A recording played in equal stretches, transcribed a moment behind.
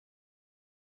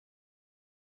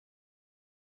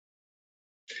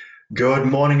Good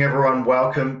morning, everyone.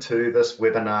 Welcome to this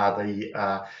webinar,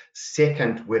 the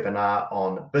second webinar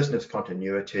on business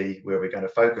continuity, where we're going to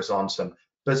focus on some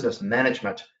business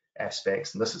management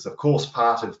aspects. And this is, of course,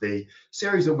 part of the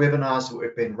series of webinars that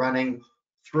we've been running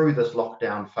through this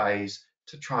lockdown phase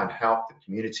to try and help the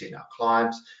community and our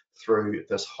clients through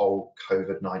this whole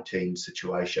COVID-19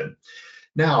 situation.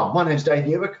 Now, my name's Dave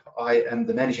Newick. I am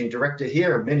the Managing Director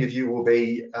here, and many of you will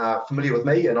be familiar with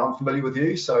me, and I'm familiar with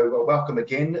you. So welcome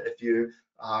again if you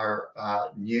are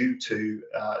new to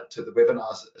the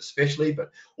webinars especially,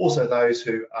 but also those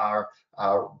who are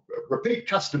repeat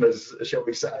customers, shall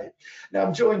we say. Now,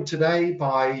 I'm joined today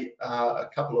by a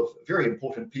couple of very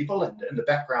important people, and in the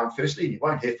background, firstly, and you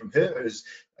won't hear from her, is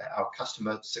our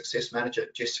Customer Success Manager,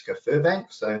 Jessica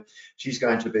Furbank. So she's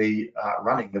going to be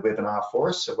running the webinar for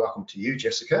us. So welcome to you,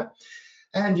 Jessica.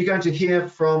 And you're going to hear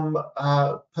from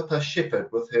Pippa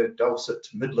Shepherd with her dulcet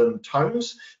Midland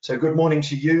tones. So good morning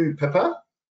to you, Pippa.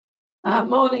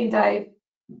 Morning, Dave.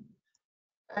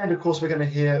 And of course, we're going to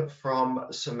hear from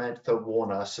Samantha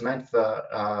Warner.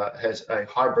 Samantha has a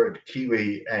hybrid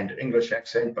Kiwi and English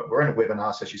accent, but we're in a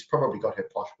webinar, so she's probably got her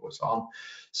posh voice on.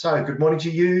 So good morning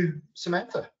to you,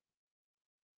 Samantha.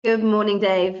 Good morning,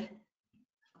 Dave.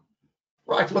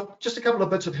 Right, look, just a couple of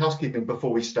bits of housekeeping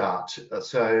before we start.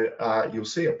 So you'll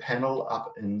see a panel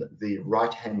up in the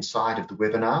right-hand side of the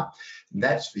webinar. And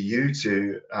that's for you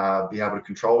to be able to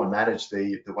control and manage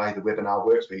the way the webinar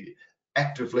works. We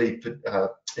actively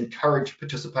encourage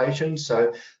participation,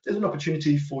 so there's an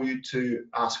opportunity for you to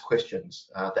ask questions.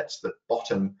 That's the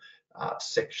bottom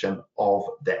section of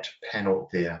that panel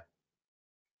there.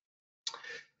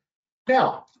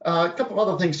 Now, a couple of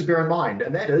other things to bear in mind,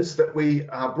 and that is that we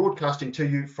are broadcasting to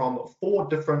you from 4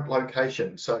 different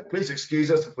locations. So please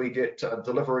excuse us if we get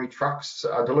delivery trucks,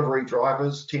 delivery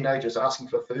drivers, teenagers asking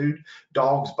for food,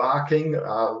 dogs barking.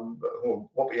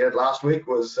 What we had last week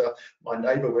was my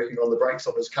neighbour working on the brakes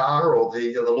of his car, or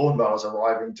the lawnmowers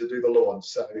arriving to do the lawn.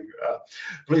 So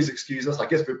please excuse us. I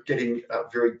guess we're getting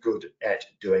very good at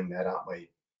doing that, aren't we?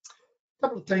 A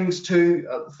couple of things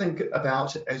to think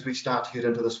about as we start to get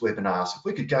into this webinar. So if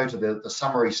we could go to the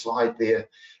summary slide there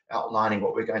outlining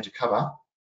what we're going to cover.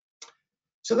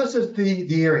 So this is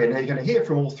the area. Now you're going to hear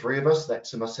from all 3 of us.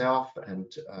 That's myself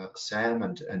and Sam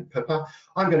and Pippa.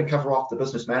 I'm going to cover off the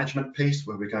business management piece,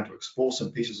 where we're going to explore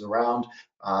some pieces around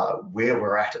where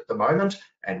we're at the moment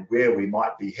and where we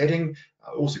might be heading.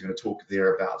 Also going to talk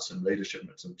there about some leadership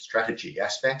and some strategy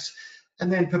aspects.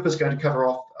 And then Pippa's going to cover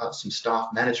off some staff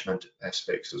management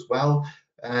aspects as well.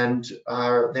 And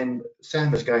then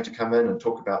Sam is going to come in and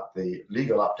talk about the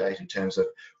legal update in terms of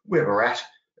where we're at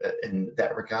in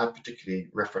that regard, particularly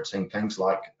referencing things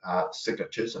like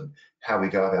signatures and how we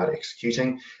go about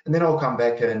executing. And then I'll come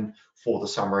back in for the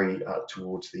summary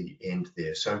towards the end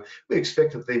there. So we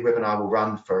expect that the webinar will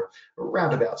run for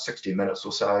around about 60 minutes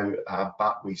or so,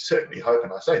 but we certainly hope,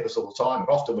 and I say this all the time, and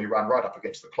often we run right up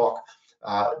against the clock,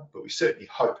 but we certainly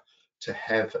hope to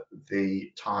have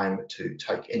the time to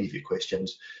take any of your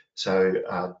questions.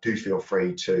 So do feel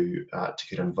free to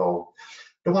get involved.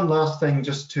 The one last thing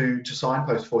just to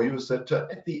signpost for you is that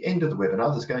at the end of the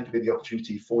webinar, there's going to be the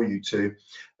opportunity for you to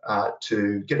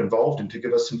get involved and to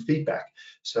give us some feedback.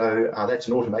 So that's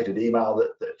an automated email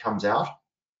that comes out.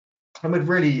 And we'd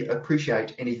really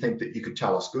appreciate anything that you could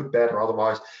tell us, good, bad, or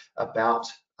otherwise, about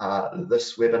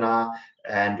this webinar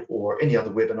and or any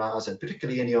other webinars, and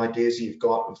particularly any ideas you've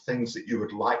got of things that you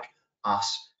would like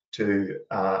us to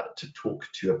talk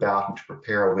to you about and to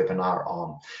prepare a webinar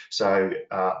on. So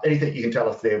anything you can tell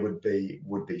us there would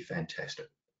be fantastic.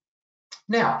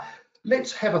 Now,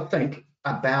 let's have a think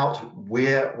about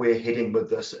where we're heading with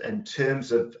this in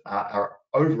terms of our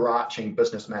overarching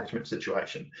business management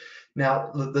situation.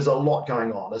 Now, there's a lot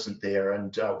going on, isn't there?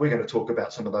 And we're going to talk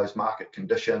about some of those market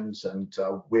conditions and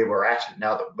where we're at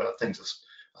now that things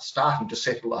are starting to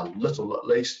settle a little, at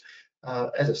least.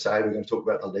 As I say, we're going to talk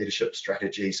about the leadership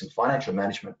strategies and financial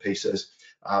management pieces.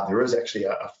 There is actually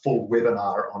a full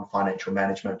webinar on financial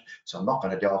management, so I'm not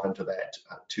going to delve into that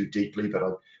too deeply, but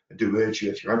I do urge you,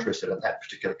 if you're interested in that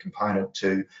particular component,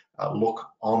 to look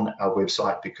on our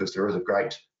website, because there is a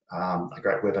great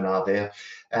webinar there.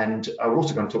 And we're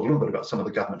also going to talk a little bit about some of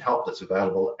the government help that's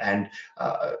available, and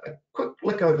a quick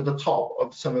look over the top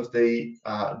of some of the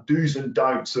do's and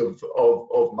don'ts of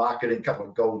marketing, a couple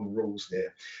of golden rules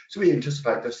there. So we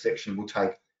anticipate this section will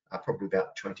take probably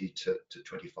about 20 to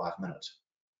 25 minutes.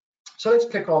 So let's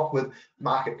kick off with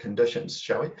market conditions,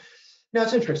 shall we? Now,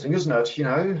 it's interesting, isn't it? You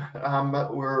know,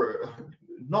 we're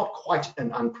not quite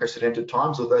in unprecedented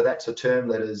times, although that's a term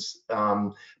that is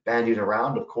bandied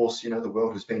around. Of course, the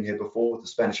world has been here before with the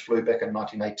Spanish flu back in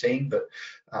 1918, but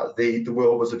the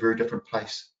world was a very different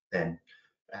place then.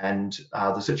 And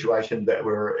the situation that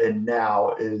we're in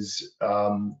now is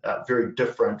very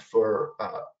different for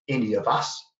any of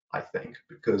us, I think,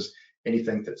 because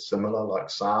anything that's similar, like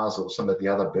SARS or some of the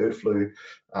other bird flu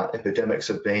epidemics,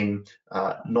 have been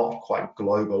not quite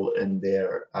global in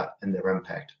their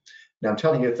impact. Now, I'm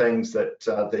telling you things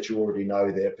that you already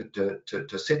know there, but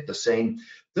to set the scene,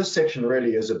 this section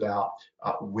really is about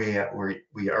where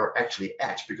we are actually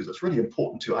at, because it's really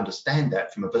important to understand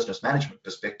that from a business management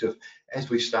perspective as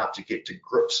we start to get to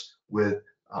grips with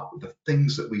the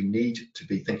things that we need to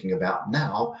be thinking about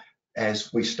now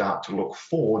as we start to look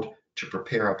forward to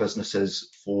prepare our businesses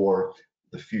for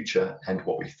the future and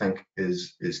what we think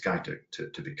is going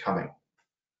to be coming.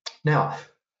 Now,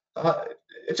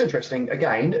 it's interesting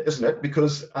again, isn't it?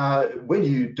 Because when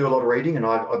you do a lot of reading, and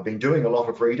I've been doing a lot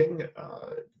of reading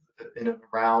in and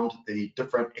around the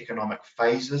different economic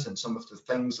phases and some of the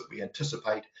things that we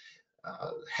anticipate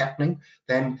happening,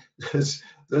 then there's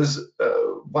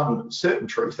one certain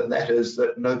truth, and that is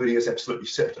that nobody is absolutely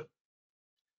certain.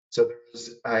 So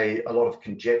there's a lot of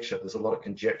conjecture. There's a lot of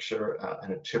conjecture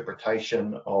and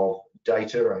interpretation of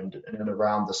data and in and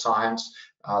around the science.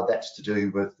 That's to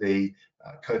do with the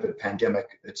COVID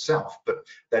pandemic itself, but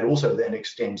that also then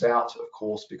extends out, of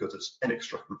course, because it's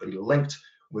inextricably linked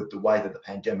with the way that the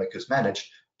pandemic is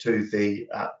managed, to the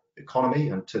economy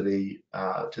and to the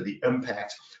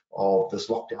impact of this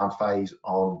lockdown phase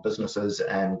on businesses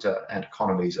and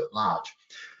economies at large.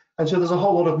 And so there's a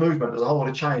whole lot of movement, there's a whole lot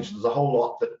of change, there's a whole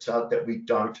lot that we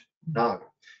don't know.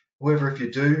 However, if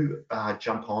you do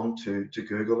jump on to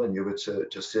Google and you were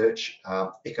to search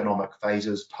economic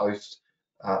phases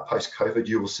post-COVID,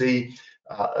 you will see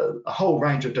a whole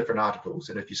range of different articles.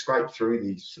 And if you scrape through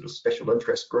these sort of special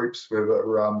interest groups, we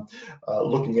were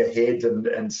looking ahead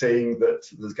and seeing that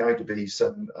there's going to be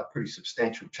some pretty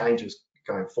substantial changes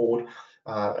going forward,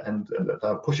 and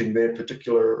they're pushing their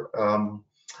particular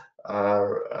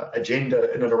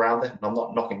agenda in and around that. And I'm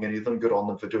not knocking any of them, good on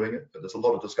them for doing it, but there's a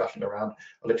lot of discussion around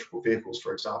electrical vehicles,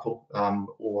 for example,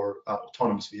 or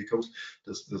autonomous vehicles.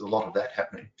 There's a lot of that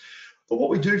happening. But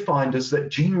what we do find is that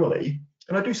generally,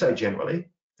 and I do say generally,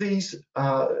 these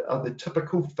are the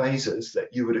typical phases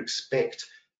that you would expect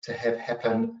to have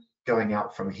happen going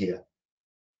out from here.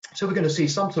 So we're going to see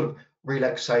some sort of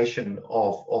relaxation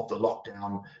of the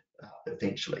lockdown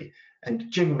eventually,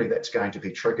 and generally that's going to be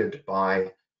triggered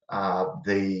by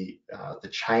the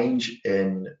change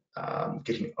in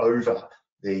getting over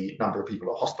the number of people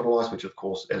who are hospitalized, which of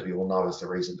course, as we all know, is the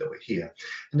reason that we're here.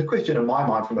 And the question in my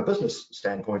mind from a business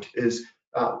standpoint is,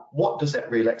 what does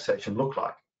that relaxation look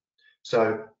like?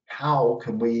 So how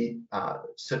can we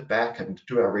sit back and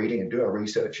do our reading and do our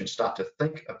research and start to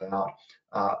think about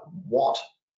what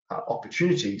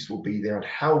opportunities will be there and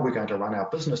how we're going to run our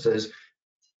businesses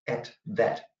at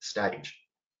that stage?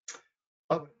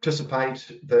 I would anticipate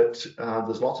that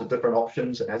there's lots of different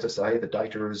options, and as I say, the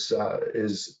data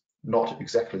is not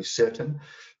exactly certain,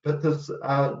 but there's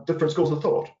different schools of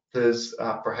thought. There's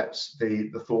perhaps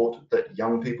the thought that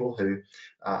young people who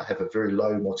have a very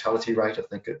low mortality rate, I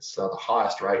think it's the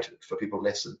highest rate for people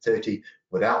less than 30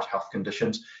 without health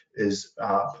conditions, is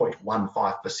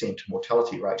 0.15%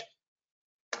 mortality rate.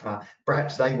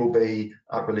 Perhaps they will be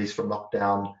released from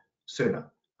lockdown sooner.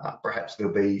 Perhaps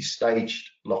there'll be staged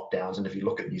lockdowns, and if you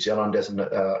look at New Zealand as an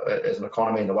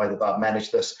economy and the way that they've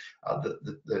managed this,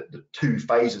 the two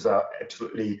phases are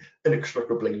absolutely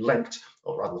inextricably linked,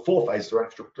 or rather the four phases are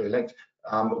inextricably linked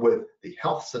with the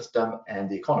health system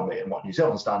and the economy. And what New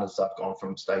Zealand's done is they've gone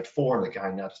from stage 4 and they're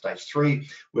going now to stage 3,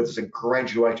 where there's a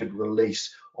graduated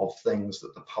release of things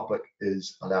that the public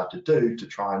is allowed to do to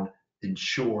try and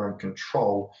ensure and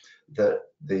control that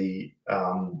the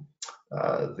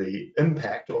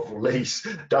impact of release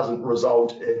doesn't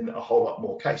result in a whole lot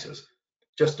more cases.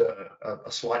 Just a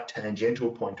slight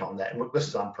tangential point on that, and look, this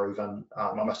is unproven.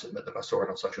 I must admit that I saw it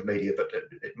on social media, but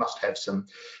it must have some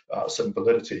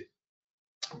validity.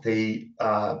 The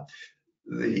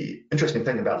interesting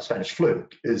thing about the Spanish flu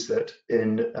is that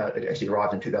it actually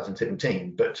arrived in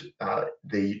 2017, but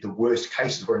the worst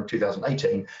cases were in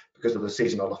 2018 because of the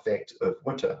seasonal effect of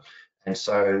winter. And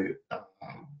so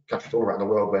countries all around the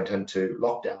world went into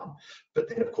lockdown. But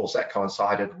then, of course, that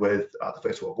coincided with the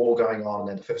First World War going on, and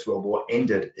then the First World War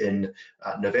ended in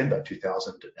November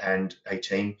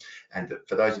 2018. And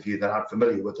for those of you that aren't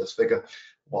familiar with this figure,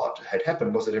 what had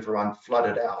happened was that everyone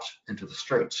flooded out into the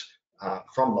streets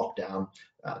from lockdown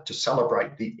to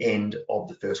celebrate the end of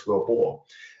the First World War.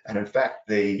 And in fact,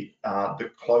 the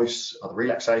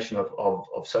relaxation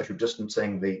of social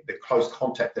distancing, the close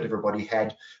contact that everybody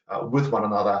had with one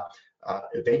another,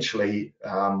 eventually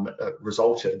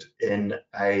resulted in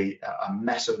a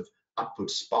massive upward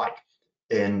spike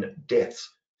in deaths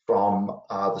from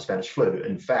the Spanish flu.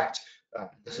 In fact,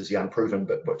 this is the unproven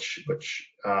bit,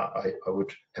 which I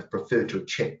would have preferred to have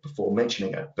checked before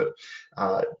mentioning it, but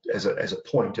as a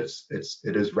point, it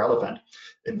is relevant.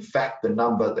 In fact, the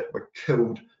number that were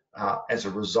killed as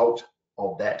a result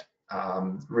of that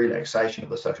relaxation of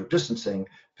the social distancing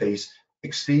piece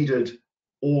exceeded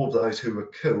all of those who were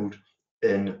killed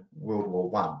in World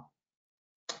War I.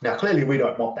 Now, clearly, we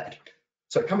don't want that.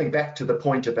 So coming back to the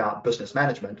point about business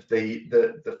management,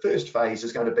 the first phase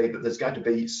is going to be that there's going to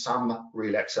be some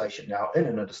relaxation. Now, in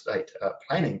an interstate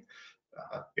planning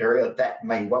area, that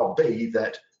may well be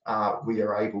that we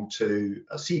are able to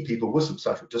see people with some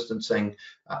social distancing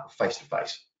face to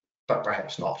face, but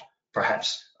perhaps not.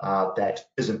 Perhaps that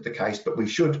isn't the case, but we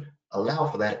should allow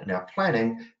for that in our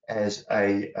planning as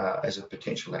a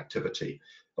potential activity.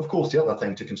 Of course, the other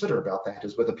thing to consider about that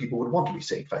is whether people would want to be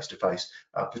seen face to face,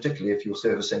 particularly if you're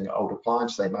servicing older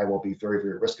clients. They may well be very,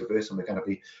 very risk averse, and we're going to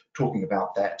be talking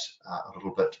about that a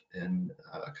little bit in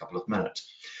a couple of minutes.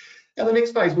 Now, the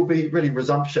next phase will be really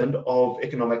resumption of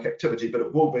economic activity, but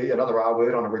it will be another R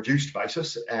word on a reduced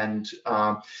basis. And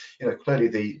clearly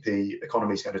the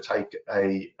economy is going to take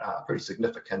a pretty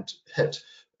significant hit.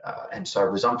 And so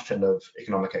resumption of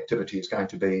economic activity is going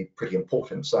to be pretty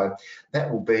important. So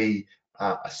that will be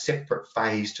a separate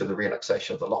phase to the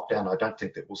relaxation of the lockdown. I don't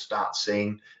think that we'll start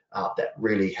seeing that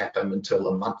really happen until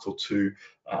a month or two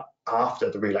after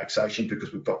the relaxation,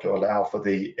 because we've got to allow for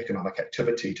the economic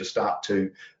activity to start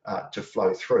to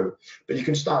flow through. But you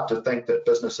can start to think that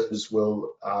businesses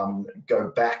will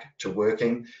go back to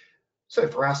working. So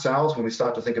for ourselves, when we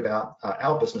start to think about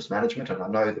our business management, and I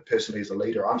know that personally as a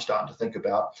leader, I'm starting to think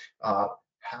about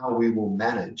how we will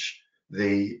manage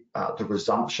the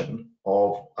resumption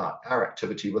of our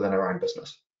activity within our own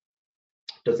business.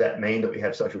 Does that mean that we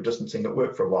have social distancing at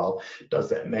work for a while? Does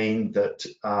that mean that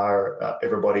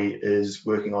everybody is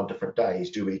working on different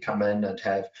days? Do we come in and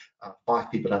have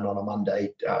 5 people in on a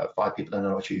Monday, 5 people in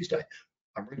on a Tuesday?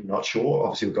 I'm really not sure.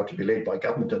 Obviously, we've got to be led by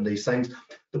government in these things.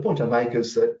 The point I make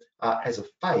is that as a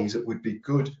phase, it would be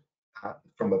good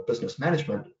from a business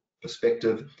management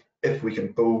perspective if we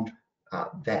can build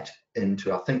that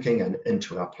into our thinking and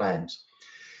into our plans.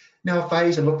 Now, a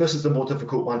phase, and look, this is the more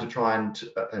difficult one to try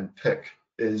and pick,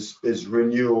 is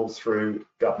renewal through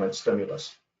government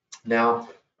stimulus. Now,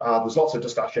 there's lots of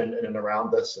discussion in and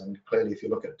around this, and clearly if you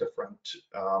look at different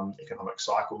economic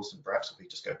cycles, and perhaps if we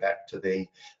just go back to the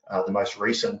most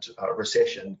recent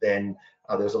recession, then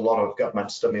there's a lot of government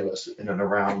stimulus in and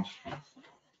around.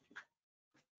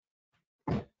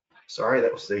 Sorry,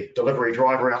 that was the delivery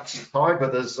driver outside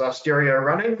with his stereo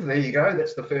running. There you go,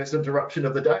 that's the first interruption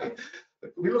of the day. If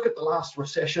we look at the last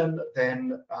recession,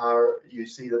 then you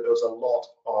see that there was a lot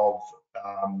of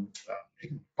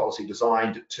policy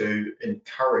designed to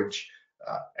encourage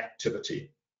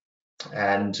activity.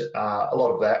 And a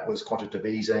lot of that was quantitative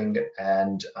easing,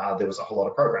 and there was a whole lot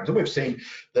of programs. And we've seen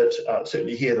that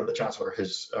certainly here that the Chancellor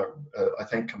has, I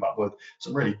think, come up with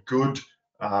some really good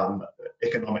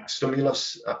economic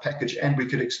stimulus package, and we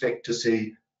could expect to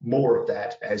see more of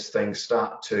that as things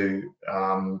start to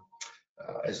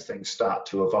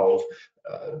evolve.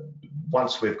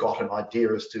 Once we've got an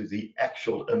idea as to the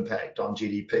actual impact on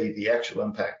GDP, the actual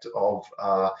impact of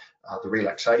the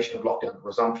relaxation of lockdown and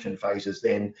resumption phases,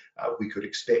 then we could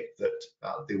expect that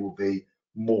there will be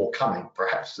more coming.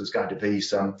 Perhaps there's going to be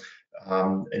some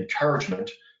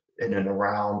encouragement in and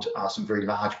around some very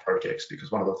large projects,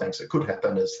 because one of the things that could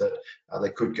happen is that they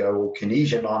could go all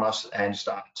Keynesian on us and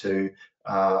start to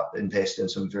invest in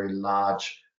some very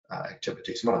large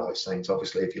activities. One of those things,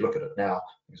 obviously, if you look at it now,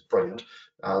 it's brilliant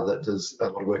that there's a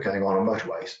lot of work going on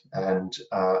motorways and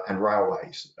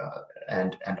railways,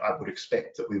 and I would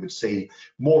expect that we would see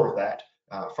more of that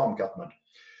from government.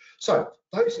 So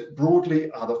those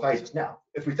broadly are the phases. Now,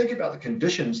 if we think about the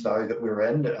conditions, though, that we're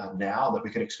in now, that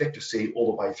we can expect to see all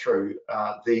the way through,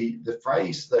 the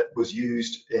phrase that was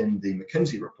used in the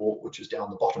McKinsey report, which is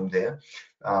down the bottom there,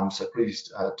 so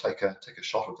please take a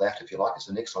shot of that if you like. It's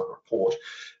an excellent report,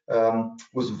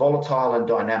 was volatile and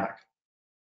dynamic.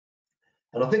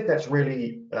 And I think that's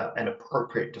really an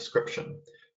appropriate description,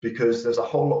 because there's a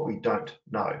whole lot we don't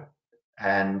know.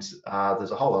 And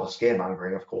there's a whole lot of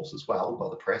scaremongering, of course, as well, by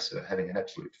the press, who are having an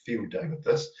absolute field day with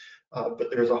this. But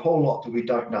there is a whole lot that we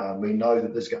don't know, and we know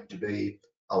that there's going to be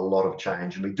a lot of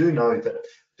change. And we do know that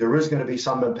there is going to be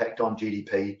some impact on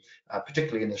GDP,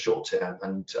 particularly in the short term,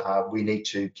 and we need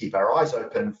to keep our eyes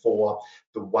open for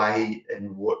the way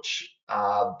in which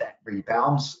that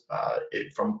rebounds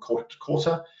from quarter to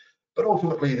quarter. But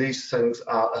ultimately, these things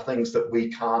are things that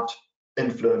we can't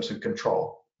influence and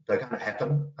control. They're going to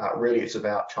happen. Really, it's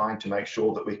about trying to make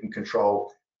sure that we can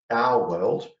control our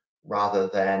world rather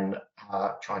than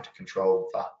trying to control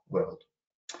that world.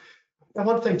 Now,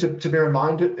 one thing to bear in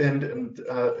mind,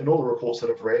 in all the reports that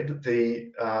I've read,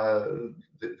 the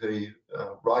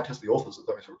writers, the authors of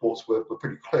those reports were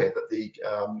pretty clear that the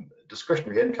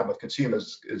discretionary income of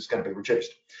consumers is going to be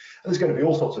reduced. And there's going to be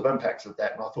all sorts of impacts of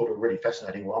that, and I thought a really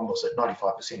fascinating one was that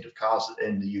 95% of cars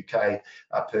in the UK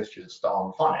are purchased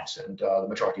on finance, and the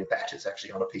majority of that is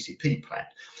actually on a PCP plan.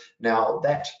 Now,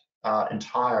 that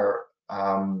entire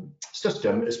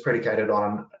system is predicated on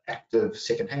an active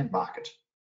second-hand market.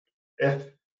 If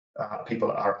people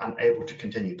are unable to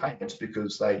continue payments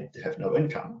because they have no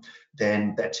income,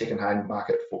 then that second-hand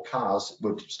market for cars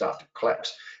would start to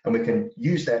collapse. And we can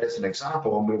use that as an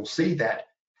example, and we'll see that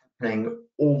happening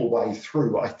all the way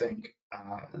through, I think,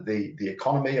 the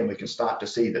economy, and we can start to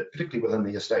see that, particularly within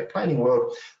the estate planning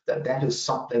world, that is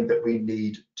something that we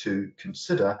need to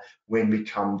consider when we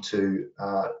come to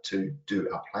do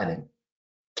our planning.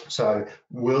 So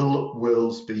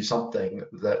wills be something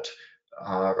that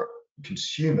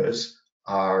consumers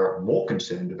are more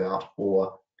concerned about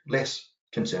or less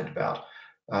concerned about.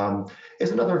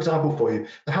 Here's another example for you.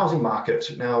 The housing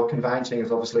market. Now, conveyancing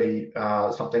is obviously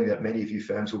something that many of you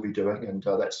firms will be doing, and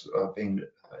that's been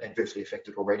adversely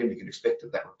affected already, and we can expect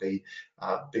that would be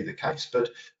the case. But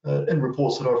in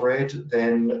reports that I've read,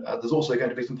 then there's also going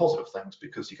to be some positive things,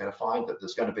 because you're going to find that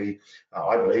there's going to be,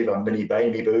 I believe, a mini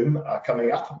baby boom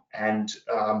coming up, and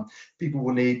people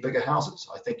will need bigger houses.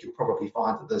 I think you'll probably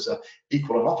find that there's an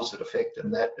equal and opposite effect,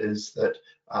 and that is that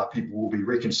people will be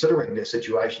reconsidering their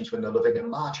situations when they're living in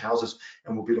large houses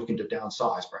and will be looking to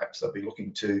downsize. Perhaps they'll be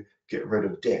looking to get rid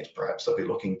of debt. Perhaps they'll be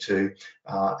looking to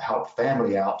help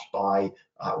family out by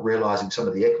realizing some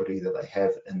of the equity that they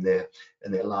have in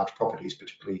their large properties,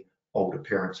 particularly older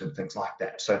parents and things like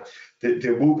that. So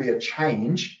there will be a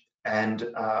change, and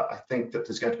I think that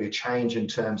there's going to be a change in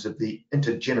terms of the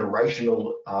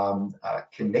intergenerational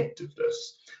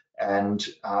connectiveness, and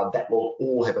that will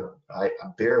all have a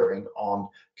bearing on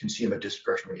consumer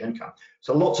discretionary income.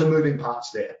 So lots of moving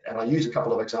parts there, and I use a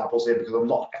couple of examples there because I'm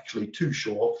not actually too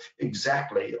sure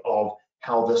exactly of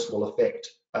how this will affect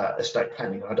estate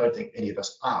planning. I don't think any of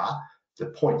us are. The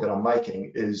point that I'm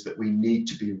making is that we need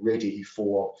to be ready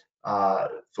for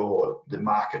the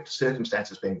market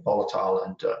circumstances being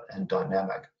volatile and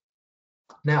dynamic.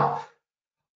 Now,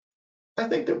 I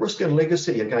think that risk and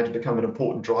legacy are going to become an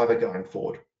important driver going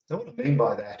forward. Now, what I mean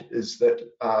by that is that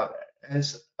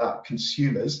as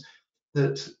consumers,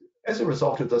 that as a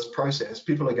result of this process,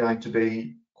 people are going to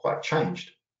be quite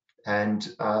changed.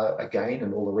 And again,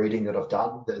 in all the reading that I've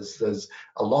done, there's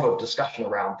a lot of discussion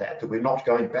around that we're not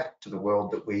going back to the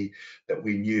world that we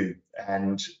knew.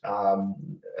 And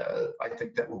I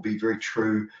think that will be very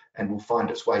true and will find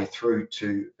its way through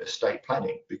to estate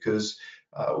planning, because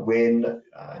when,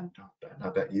 I don't know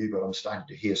about you, but I'm starting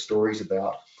to hear stories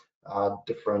about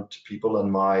different people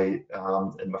in my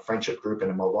friendship group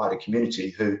and in my wider community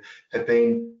who have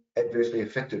been adversely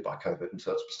affected by COVID, and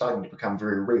so it's starting to become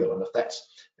very real. And if that's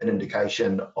an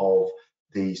indication of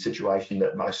the situation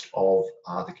that most of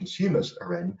the consumers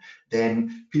are in,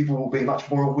 then people will be much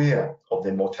more aware of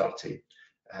their mortality,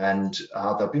 and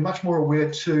they'll be much more aware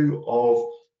too of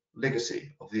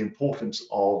legacy, of the importance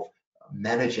of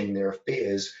managing their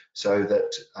affairs so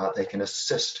that they can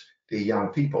assist their young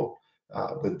people,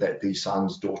 whether that be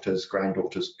sons, daughters,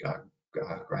 granddaughters,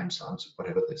 grandsons,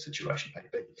 whatever the situation may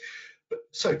be. But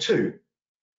so too,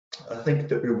 I think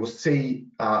that we will see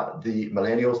the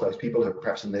millennials, those people who are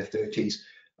perhaps in their 30s,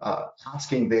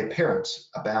 asking their parents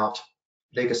about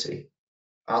legacy,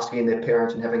 asking their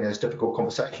parents and having those difficult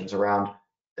conversations around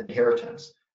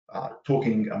inheritance,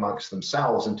 talking amongst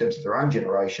themselves in terms of their own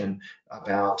generation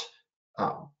about,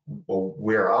 well,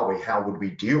 where are we? How would we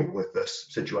deal with this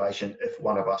situation if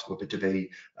one of us were to be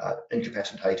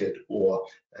incapacitated, or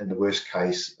in the worst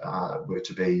case, were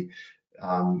to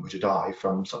die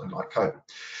from something like COVID.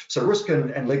 So risk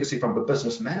and legacy from a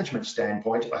business management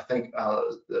standpoint, I think are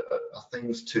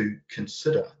things to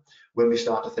consider when we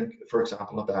start to think, for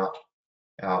example, about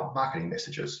our marketing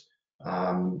messages.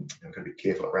 I'm going to be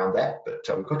careful around that, but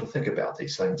we've got to think about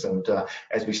these things. And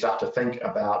as we start to think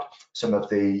about some of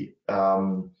the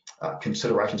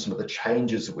considerations, some of the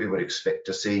changes that we would expect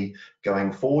to see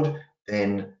going forward,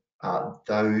 then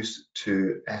those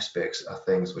two aspects are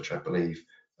things which I believe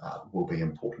will be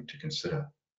important to consider.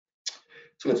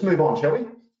 So let's move on, shall we?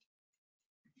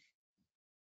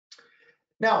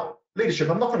 Now, leadership,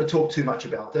 I'm not going to talk too much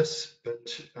about this, but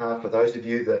for those of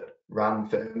you that run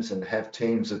firms and have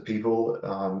teams of people,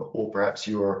 or perhaps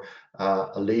you're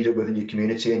a leader within your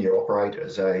community and you operate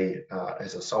as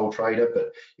a sole trader,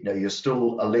 but you're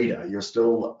still a leader, you're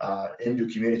still in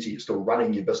your community, you're still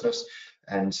running your business,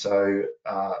 and so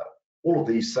all of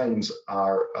these things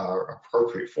are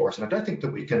appropriate for us. And I don't think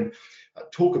that we can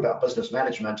talk about business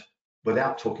management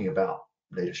without talking about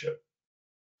leadership.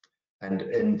 And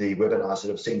in the webinars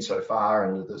that I've seen so far,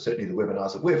 and certainly the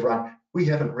webinars that we've run, we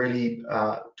haven't really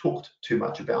talked too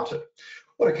much about it.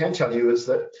 What I can tell you is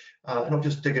that, and I'll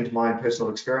just dig into my own personal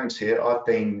experience here, I've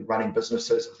been running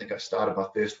businesses. I think I started my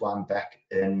first one back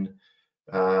in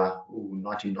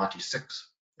 1996,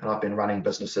 and I've been running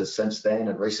businesses since then,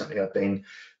 and recently I've been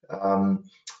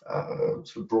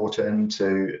sort of brought in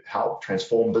to help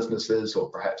transform businesses, or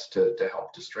perhaps to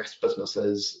help distressed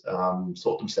businesses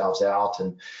sort themselves out,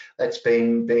 and that's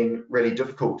been really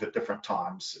difficult at different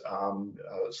times.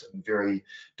 Some very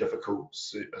difficult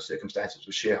circumstances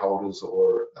with shareholders,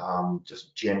 or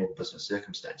just general business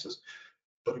circumstances.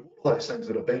 But all those things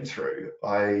that I've been through,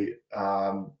 I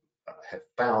have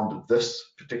found this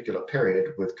particular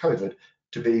period with COVID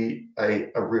to be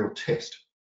a real test.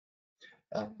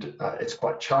 And it's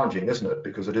quite challenging, isn't it?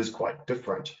 Because it is quite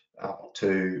different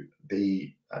to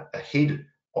be ahead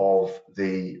of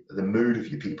the mood of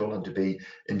your people, and to be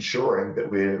ensuring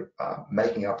that we're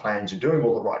making our plans and doing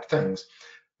all the right things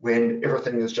when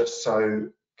everything is just so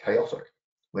chaotic,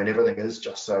 when everything is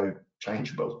just so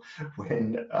changeable,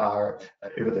 when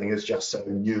everything is just so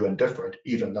new and different,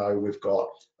 even though we've got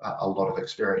a lot of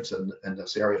experience in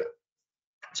this area.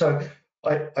 So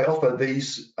I offer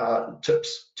these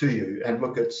tips to you, and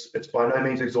look, it's by no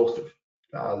means exhaustive.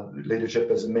 Leadership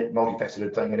is a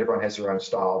multifaceted thing, and everyone has their own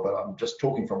style, but I'm just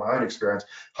talking from my own experience.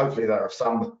 Hopefully they are of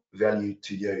some value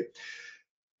to you.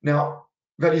 Now,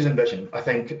 values and vision, I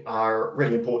think, are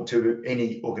really important to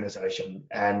any organization,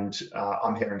 and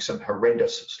I'm hearing some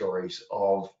horrendous stories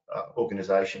of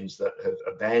organizations that have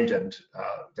abandoned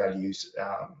values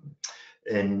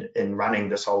in running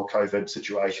this whole COVID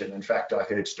situation. In fact, I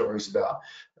heard stories about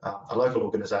a local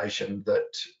organisation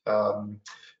that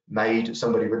made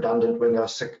somebody redundant when they were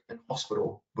sick in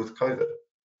hospital with COVID.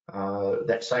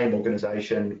 That same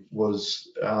organisation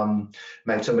was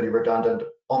made somebody redundant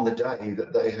on the day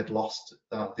that they had lost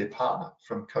their partner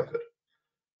from COVID.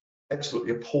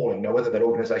 Absolutely appalling. Now, whether that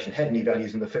organisation had any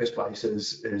values in the first place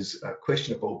is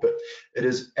questionable, but it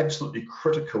is absolutely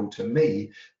critical to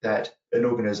me that an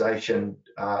organisation,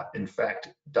 in fact,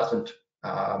 doesn't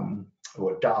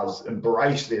or does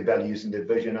embrace their values and their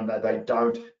vision, and that they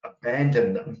don't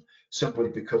abandon them simply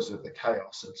because of the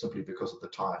chaos and simply because of the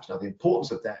times. Now, the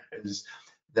importance of that is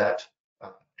that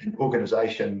an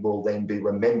organisation will then be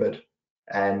remembered,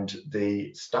 and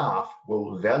the staff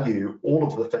will value all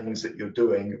of the things that you're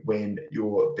doing when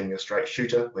you're being a straight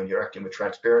shooter, when you're acting with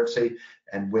transparency,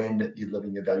 and when you're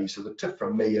living your values. So the tip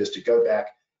from me is to go back,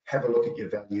 have a look at your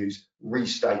values,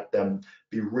 restate them,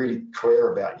 be really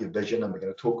clear about your vision, and we're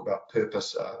going to talk about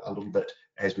purpose a little bit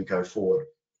as we go forward.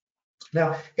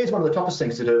 Now, here's one of the toughest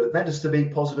things to do, and that is to be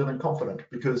positive and confident,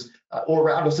 because all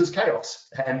around us is chaos,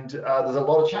 and there's a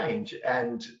lot of change,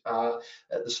 and the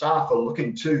staff are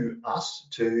looking to us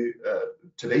to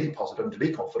be positive and to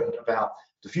be confident about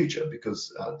the future,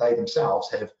 because they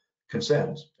themselves have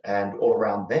concerns, and all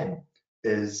around them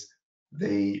is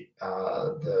the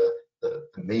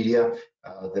media,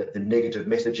 the negative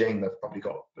messaging. They've probably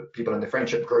got people in the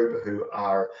friendship group who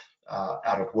are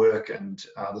out of work, and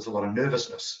there's a lot of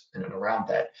nervousness in and around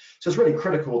that. So it's really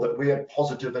critical that we are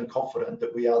positive and confident,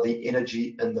 that we are the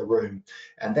energy in the room,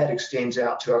 and that extends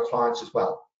out to our clients as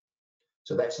well.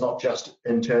 So that's not just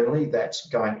internally, that's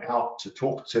going out to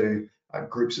talk to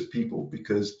groups of people,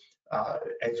 because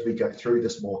as we go through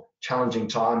this more challenging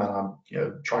time, and I'm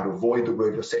trying to avoid the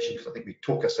word recession, because I think we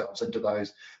talk ourselves into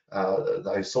those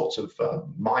sorts of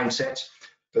mindsets.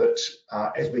 But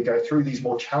as we go through these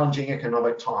more challenging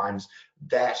economic times,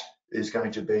 that is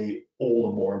going to be all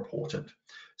the more important.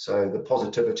 So the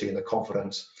positivity and the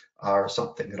confidence are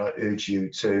something that I urge you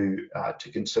to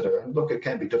consider. And look, it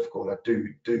can be difficult. I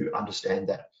do understand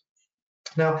that.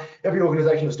 Now, every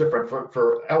organisation is different.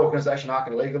 For our organisation,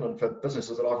 Arken.legal, and for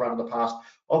businesses that I've run in the past,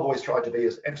 I've always tried to be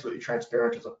as absolutely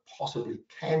transparent as I possibly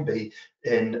can be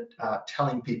in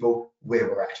telling people where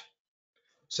we're at.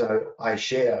 So I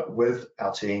share with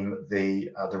our team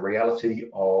the reality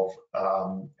of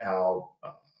our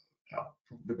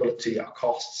profitability, our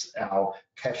costs, our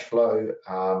cash flow,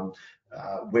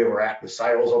 where we're at with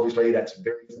sales. Obviously, that's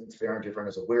very transparent. Everyone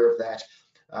is aware of that.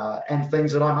 and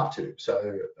things that I'm up to.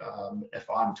 So if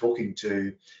I'm talking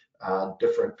to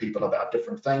different people about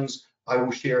different things, I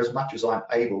will share as much as I'm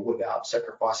able without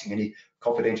sacrificing any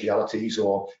confidentialities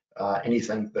or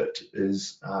anything that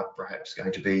is perhaps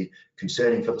going to be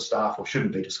concerning for the staff or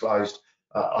shouldn't be disclosed.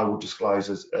 I will disclose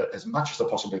as much as I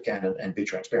possibly can and be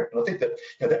transparent. And I think that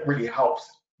that really helps,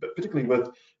 but particularly with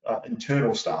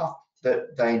internal staff,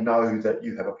 that they know that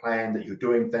you have a plan, that you're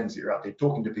doing things, that you're out there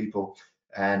talking to people,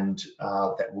 and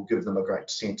that will give them a great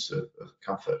sense of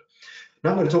comfort. Now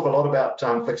I'm going to talk a lot about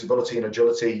flexibility and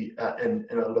agility in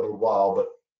a little while, but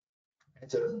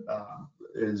as it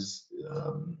is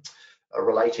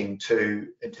relating to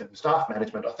internal staff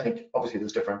management, I think obviously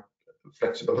there's different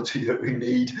flexibility that we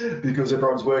need because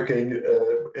everyone's working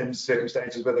in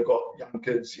circumstances where they've got young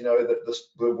kids, that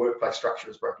the workplace structure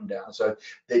is broken down. So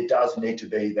there does need to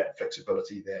be that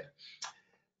flexibility there.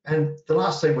 And the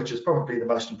last thing, which is probably the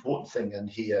most important thing in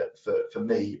here for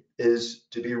me, is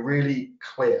to be really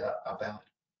clear about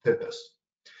purpose.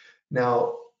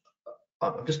 Now,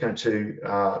 I'm just going to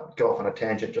go off on a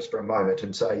tangent just for a moment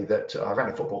and say that I ran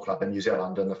a football club in New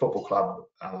Zealand, and the football club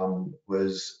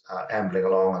was ambling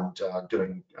along and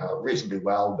doing reasonably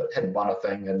well, but hadn't won a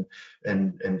thing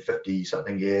in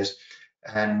 50-something years.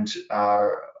 And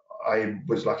I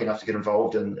was lucky enough to get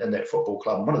involved in that football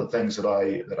club. And one of the things that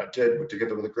I did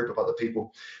together with a group of other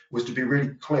people was to be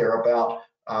really clear about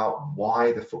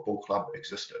why the football club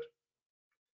existed.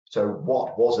 So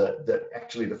what was it that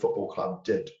actually the football club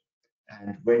did?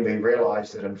 And when we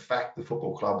realized that in fact the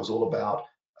football club was all about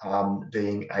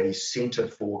being a center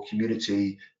for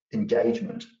community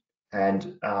engagement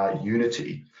and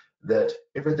unity, that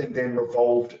everything then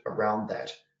revolved around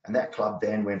that. And that club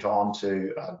then went on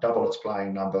to double its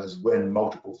playing numbers, win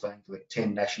multiple things, like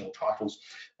 10 national titles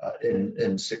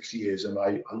in 6 years. And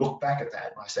I look back at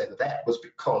that and I say that was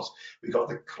because we got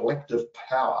the collective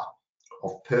power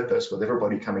of purpose with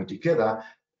everybody coming together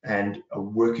and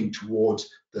working towards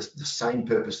the same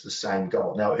purpose, the same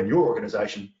goal. Now, in your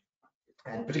organization,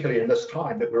 and particularly in this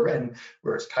time that we're in,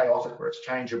 where it's chaotic, where it's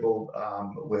changeable,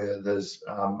 where there's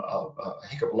a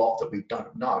heck of a lot that we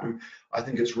don't know, I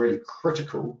think it's really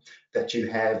critical that you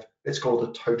have, it's called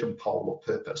a totem pole of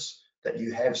purpose, that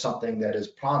you have something that is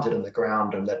planted in the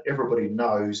ground and that everybody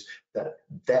knows that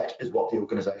that is what the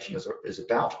organization is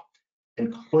about,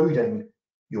 including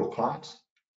your clients,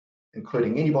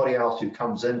 including anybody else who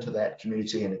comes into that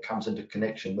community and it comes into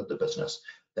connection with the business,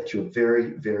 that you're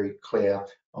very, very clear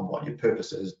on what your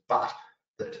purpose is, but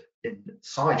that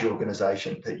inside your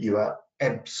organization that you are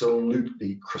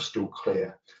absolutely crystal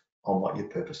clear on what your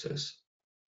purpose is.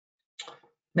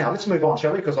 Now let's move on,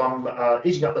 shall we? Because I'm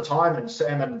eating up the time, and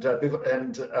Sam and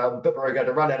Bipper are going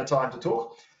to run out of time to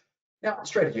talk. Now,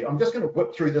 strategy. I'm just going to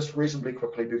whip through this reasonably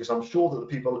quickly because I'm sure that the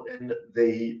people in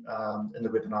the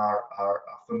webinar are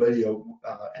familiar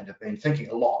and have been thinking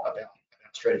a lot about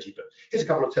strategy. But here's a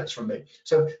couple of tips from me.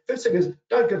 So first thing is,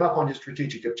 don't give up on your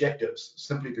strategic objectives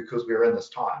simply because we're in this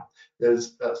time.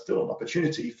 There's still an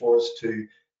opportunity for us to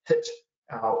hit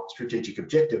our strategic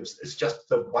objectives. It's just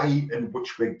the way in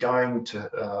which we're going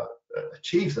to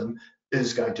achieve them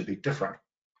is going to be different.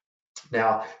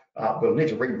 Now, we'll need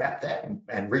to remap that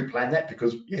and replan that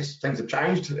because, yes, things have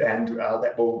changed, and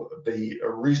that will be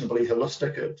reasonably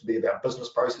holistic. It'll be about business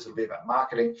process, it'll be about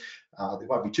marketing. There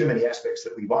won't be too many aspects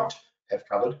that we won't have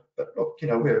covered. But look,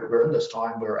 we're in this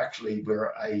time where actually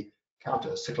we're a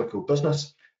counter-cyclical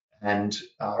business, and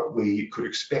we could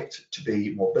expect to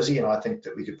be more busy, and I think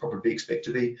that we could probably expect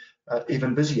to be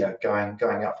even busier going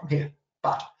out from here.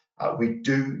 But we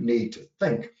do need to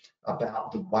think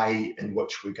about the way in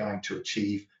which we're going to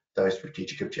achieve those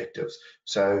strategic objectives.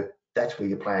 So that's where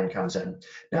your plan comes in.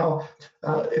 Now,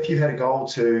 if you had a goal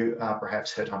to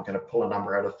perhaps hit, I'm going to pull a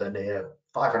number out of thin air,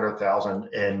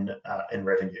 500,000 in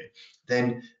revenue,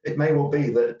 then it may well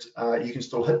be that you can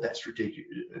still hit that strategic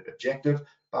objective,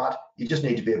 but you just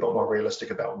need to be a bit more realistic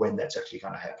about when that's actually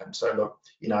going to happen. So look,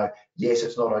 yes,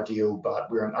 it's not ideal, but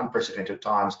we're in unprecedented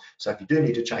times. So if you do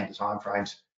need to change the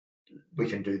timeframes, we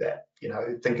can do that.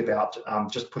 Think about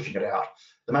just pushing it out.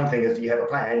 The main thing is you have a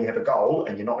plan, you have a goal,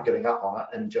 and you're not giving up on it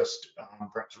and just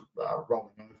perhaps rolling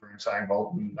over and saying,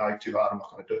 well, no, too hard, I'm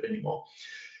not going to do it anymore.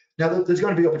 Now, there's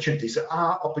going to be opportunities. There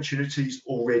are opportunities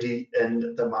already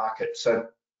in the market. So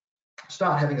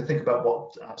start having to think about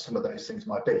what some of those things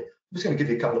might be. I'm just going to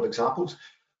give you a couple of examples.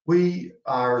 We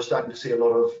are starting to see a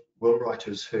lot of will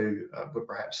writers who were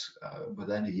perhaps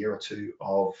within a year or two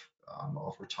of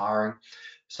retiring,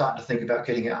 starting to think about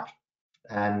getting out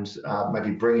and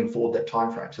maybe bringing forward that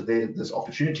time frame. So there's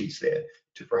opportunities there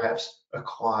to perhaps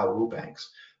acquire wool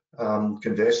banks.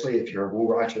 Conversely, if you're a wool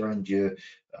writer and you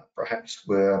perhaps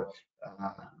were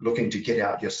looking to get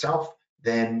out yourself,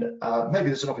 then maybe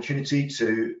there's an opportunity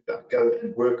to go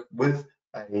and work with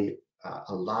a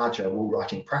larger wool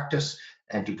writing practice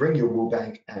and to bring your wool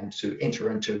bank and to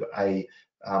enter into a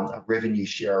revenue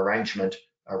share arrangement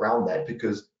around that,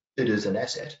 because it is an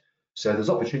asset. So there's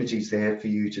opportunities there for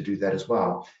you to do that as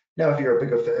well. Now, if you're a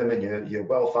bigger firm and you're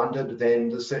well funded, then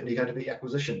there's certainly going to be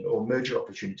acquisition or merger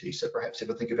opportunities. So perhaps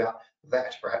ever think about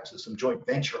that. Perhaps there's some joint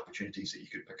venture opportunities that you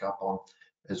could pick up on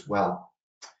as well.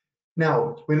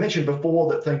 Now, we mentioned before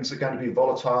that things are going to be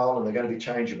volatile and they're going to be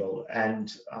changeable.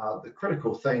 And the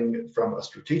critical thing from a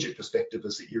strategic perspective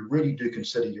is that you really do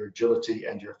consider your agility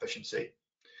and your efficiency.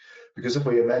 Because if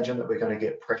we imagine that we're going to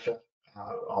get pressure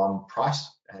on price,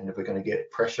 and if we're going to get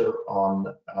pressure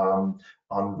on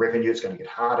revenue, it's going to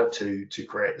get harder to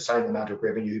create the same amount of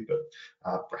revenue,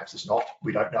 but perhaps it's not,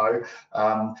 we don't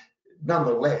know.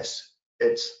 Nonetheless,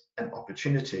 it's an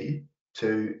opportunity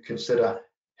to consider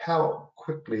how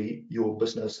quickly your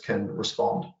business can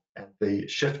respond. And the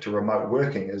shift to remote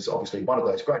working is obviously one of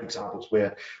those great examples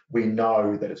where we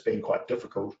know that it's been quite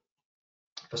difficult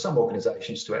for some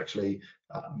organizations to actually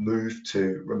move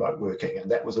to remote working. And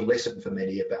that was a lesson for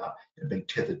many about being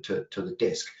tethered to the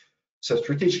desk. So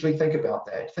strategically think about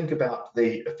that. Think about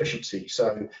the efficiency.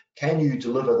 So can you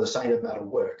deliver the same amount of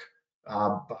work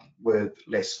but with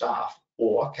less staff?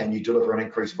 Or can you deliver an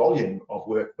increased volume of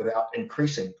work without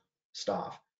increasing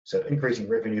staff? So increasing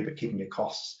revenue but keeping your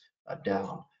costs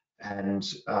down. And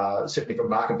certainly from a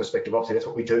marketing perspective, obviously that's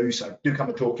what we do. So do come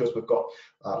and talk to us. We've got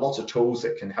lots of tools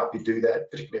that can help you do that,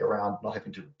 particularly around not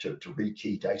having to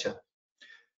rekey data.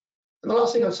 And the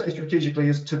last thing I'd say strategically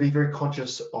is to be very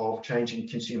conscious of changing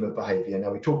consumer behavior.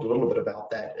 Now, we talked a little bit about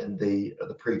that in the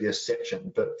previous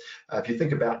section, but if you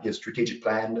think about your strategic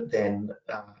plan, then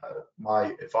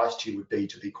my advice to you would be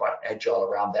to be quite agile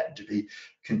around that and to be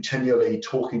continually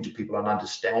talking to people and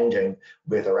understanding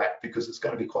where they're at, because there's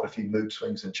going to be quite a few mood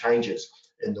swings and changes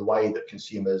in the way that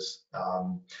consumers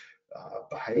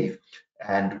behave.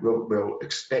 And we'll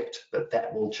expect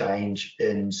that will change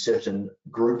in certain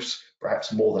groups,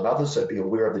 perhaps more than others. So be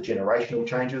aware of the generational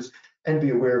changes and be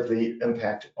aware of the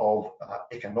impact of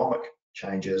economic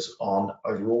changes on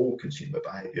overall consumer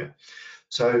behavior.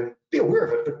 So be aware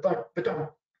of it, but don't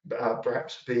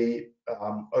perhaps be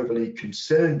overly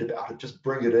concerned about it. Just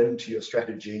bring it into your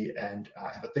strategy and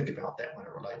have a think about that when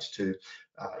it relates to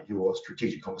your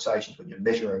strategic conversations when you're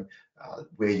measuring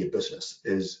where your business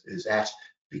is at,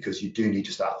 because you do need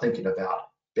to start thinking about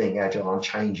being agile and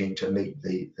changing to meet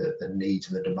the needs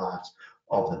and the demands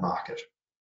of the market.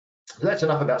 So that's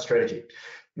enough about strategy.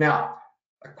 Now,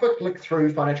 a quick look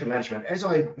through financial management. As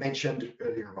I mentioned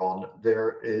earlier on,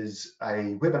 there is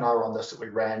a webinar on this that we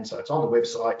ran. So it's on the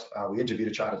website. We interviewed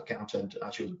a chartered accountant.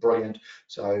 She was brilliant.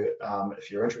 So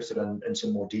if you're interested in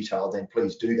some more detail, then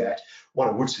please do that. What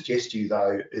I would suggest to you,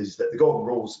 though, is that the golden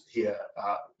rules here,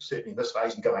 certainly in this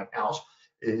phase and going out,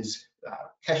 is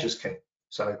cash is king.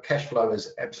 So cash flow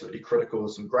is absolutely critical.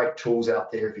 There's some great tools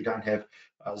out there. If you don't have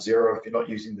Xero, if you're not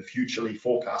using the Futurely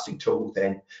forecasting tool,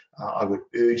 then I would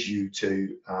urge you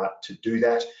to do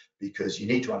that, because you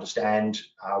need to understand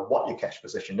what your cash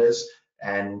position is.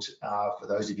 And for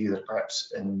those of you that are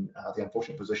perhaps in the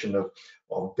unfortunate position of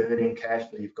burning cash,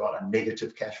 that you've got a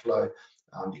negative cash flow,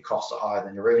 your costs are higher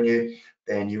than your revenue,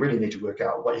 then you really need to work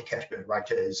out what your cash burn rate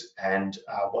is and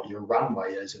what your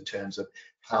runway is in terms of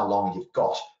how long you've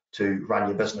got to run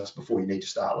your business before you need to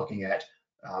start looking at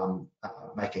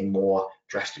making more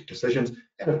drastic decisions.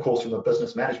 And of course, from a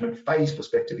business management phase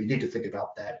perspective, you need to think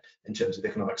about that in terms of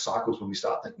economic cycles when we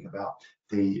start thinking about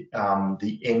the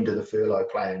end of the furlough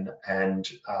plan and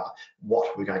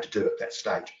what we're going to do at that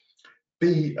stage.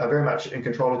 Be very much in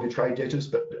control of your trade debtors,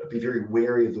 but be very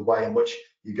wary of the way in which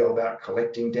you go about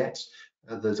collecting debts.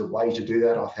 There's a way to do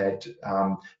that. I've had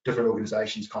different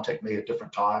organizations contact me at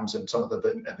different times, and some of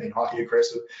them have been highly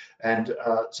aggressive, and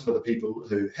some of the people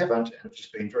who haven't and have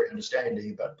just been very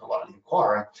understanding but politely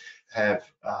inquiring have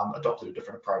adopted a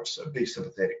different approach. So be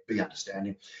sympathetic, be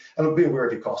understanding, and be aware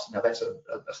of your costs. Now, that's a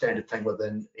standard thing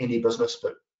within any business,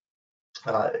 but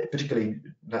particularly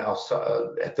now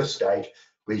at this stage,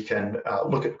 we can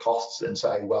look at costs and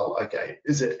say, well, okay,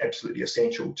 is it absolutely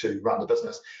essential to run the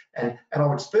business? And I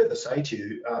would further say to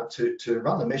you to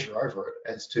run the measure over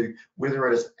it as to whether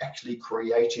it is actually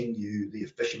creating you the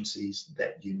efficiencies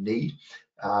that you need,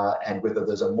 and whether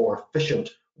there's a more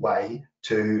efficient way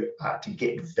to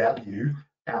get value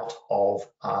out of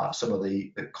some of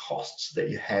the costs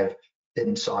that you have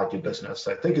inside your business.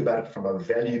 So think about it from a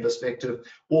value perspective.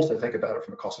 Also think about it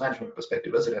from a cost management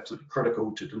perspective. Is it absolutely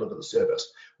critical to deliver the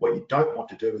service? What you don't want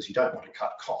to do is you don't want to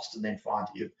cut costs and then find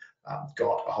that you've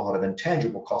got a whole lot of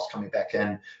intangible costs coming back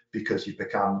in because you've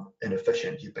become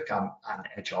inefficient, you've become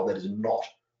unagile. That is not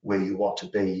where you want to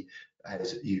be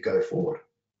as you go forward.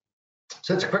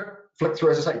 So it's a quick flick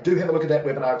through. As I say, do have a look at that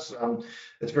webinar.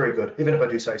 It's very good, even if I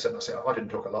do say so myself. I didn't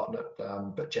talk a lot on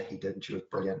it, but Jackie did, and she was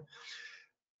brilliant.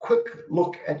 Quick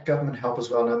look at government help as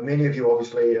well. Now, many of you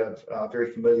obviously are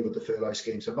very familiar with the furlough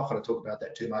scheme, so I'm not going to talk about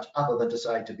that too much, other than to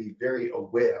say to be very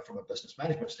aware from a business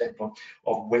management standpoint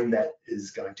of when that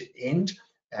is going to end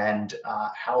and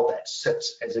how that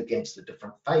sits as against the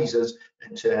different phases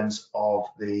in terms of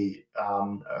the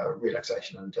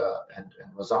relaxation and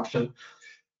resumption.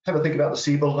 Have a think about the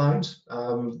CBIL loans.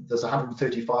 There's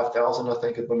 135,000, I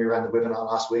think, when we ran the webinar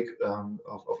last week,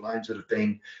 of loans that have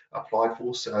been applied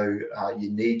for. So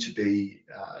you need to be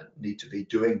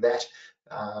doing that.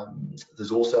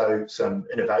 There's also some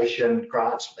innovation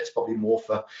grants. That's probably more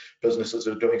for businesses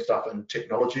that are doing stuff in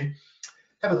technology.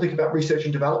 Have a think about research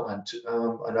and development.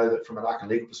 I know that from an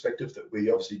Arken.legal perspective that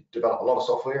we obviously develop a lot of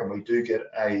software, and we do get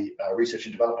a research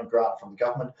and development grant from the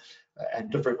government, and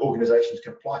different organisations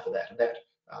can apply for that, and that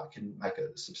can make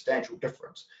a substantial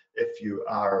difference if you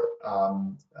are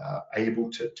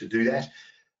able to do that.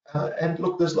 And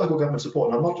look, there's local government support,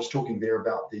 and I'm not just talking there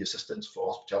about the assistance for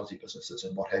hospitality businesses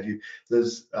and what have you.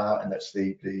 There's and that's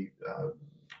the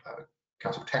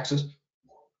council taxes.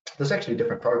 There's actually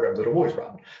different programs that are always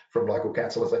run from local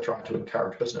council as they try to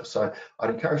encourage business. So I'd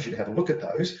encourage you to have a look at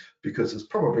those, because there's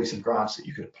probably some grants that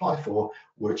you could apply for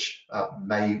which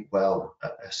may well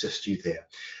assist you there.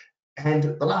 And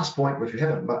the last point, which we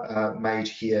haven't made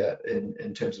here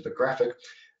in terms of the graphic,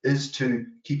 is to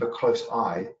keep a close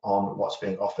eye on what's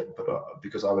being offered,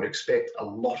 because I would expect a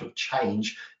lot of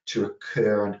change to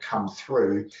occur and come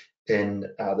through in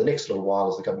the next little while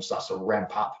as the government starts to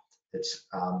ramp up its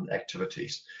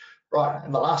activities. Right,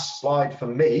 and the last slide for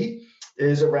me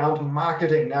is around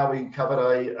marketing. Now, we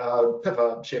covered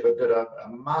Pippa Shepherd did a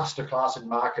masterclass in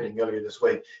marketing earlier this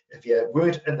week. If you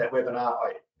weren't in that webinar,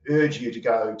 I urge you to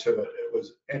go to it. It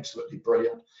was absolutely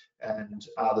brilliant, and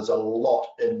there's a lot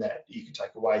in that you can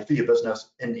take away for your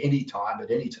business in any time,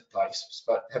 at any place,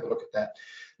 but have a look at that.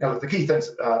 Now, look, the key things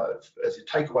as your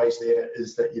takeaways there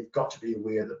is that you've got to be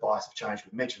aware that buyers have changed.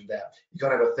 We mentioned that. You've got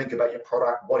to have a think about your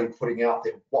product, what are you putting out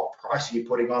there, what price are you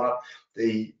putting on it,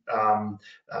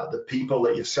 the people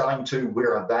that you're selling to,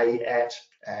 where are they at,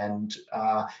 and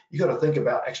you've got to think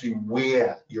about actually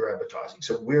where you're advertising.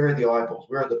 So where are the eyeballs,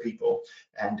 where are the people,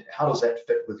 and how does that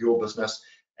fit with your business?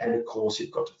 And of course,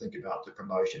 you've got to think about the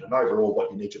promotion. And overall,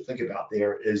 what you need to think about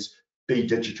there is be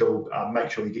digital, make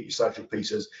sure you get your social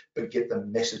pieces, but get the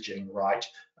messaging right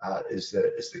is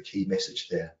the key message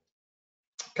there.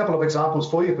 A couple of examples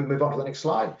for you if we move on to the next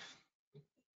slide.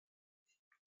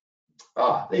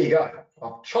 There you go.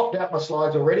 I've chopped out my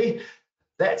slides already.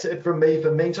 That's it from me for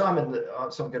the meantime, and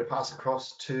so I'm going to pass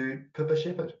across to Pippa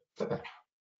Shepherd. Pippa.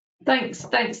 Thanks,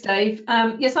 Dave.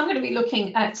 Yes, I'm going to be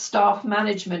looking at staff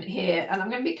management here, and I'm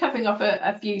going to be covering off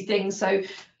a few things. So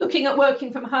looking at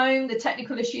working from home, the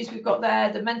technical issues we've got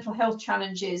there, the mental health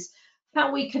challenges,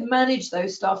 how we can manage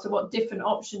those staff, so what different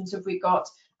options have we got,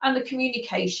 and the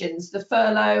communications, the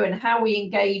furlough, and how we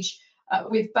engage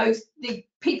with both the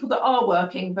people that are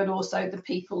working, but also the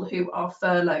people who are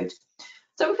furloughed.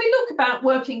 So if we look about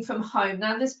working from home,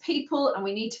 now there's people, and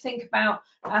we need to think about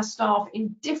our staff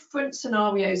in different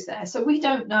scenarios there. So we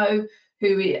don't know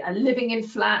who are living in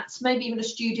flats, maybe even a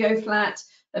studio flat.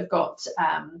 They've got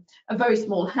a very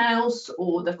small house,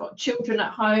 or they've got children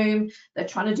at home. They're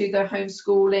trying to do their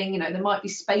homeschooling. You know, there might be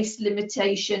space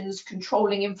limitations,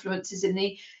 controlling influences in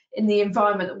the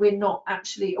environment that we're not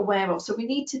actually aware of. So we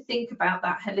need to think about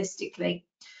that holistically.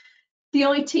 The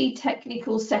IT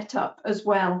technical setup as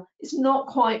well is not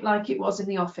quite like it was in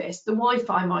the office. The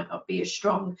Wi-Fi might not be as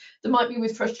strong. There might be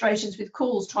with frustrations with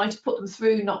calls, trying to put them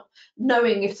through, not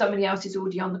knowing if somebody else is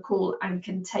already on the call and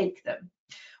can take them.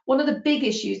 One of the big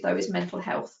issues though is mental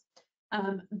health.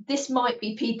 This might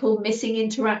be people missing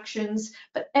interactions,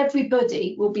 but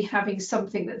everybody will be having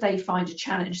something that they find a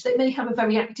challenge. They may have a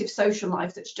very active social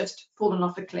life that's just fallen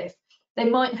off a cliff. They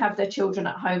might have their children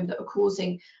at home that are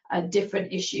causing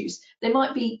different issues. They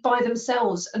might be by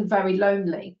themselves and very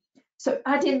lonely. So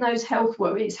add in those health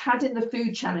worries, add in the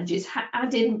food challenges,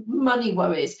 add in money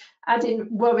worries, add in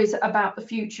worries about the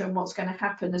future and what's going to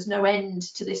happen. There's no end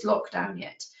to this lockdown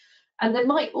yet. And there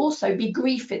might also be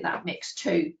grief in that mix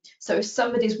too. So if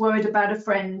somebody's worried about a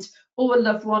friend or a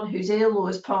loved one who's ill or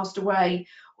has passed away,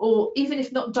 or even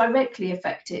if not directly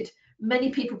affected,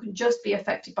 many people can just be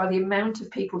affected by the amount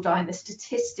of people dying, the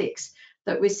statistics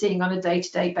that we're seeing on a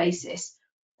day-to-day basis.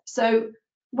 So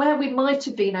where we might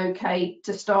have been okay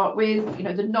to start with, you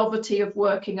know, the novelty of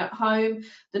working at home,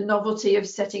 the novelty of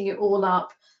setting it all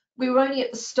up. We were only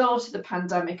at the start of the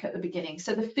pandemic at the beginning,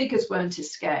 so the figures weren't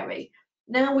as scary.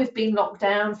 Now we've been locked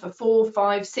down for 4,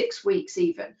 5, 6 weeks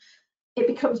even. It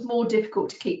becomes more difficult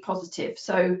to keep positive.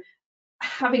 So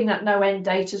having that no end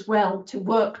date as well to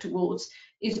work towards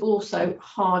is also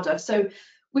harder. So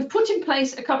we've put in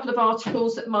place a couple of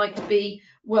articles that might be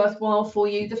worthwhile for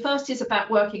you. The first is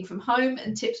about working from home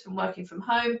and tips from working from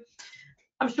home.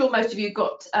 I'm sure most of you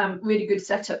got really good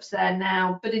setups there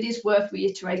now, but it is worth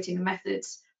reiterating the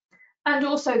methods. And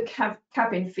also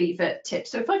cabin fever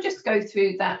tips. So if I just go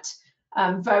through that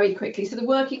very quickly. So the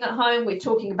working at home, we're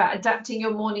talking about adapting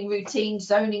your morning routine,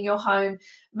 zoning your home,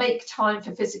 make time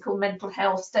for physical, mental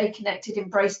health, stay connected,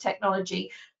 embrace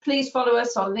technology. Please follow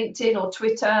us on LinkedIn or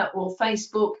Twitter or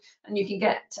Facebook, and you can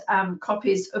get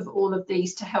copies of all of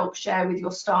these to help share with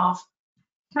your staff.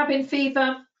 Cabin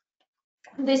fever,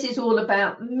 this is all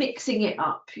about mixing it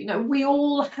up. You know, we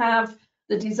all have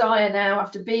the desire now,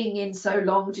 after being in so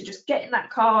long, to just get in that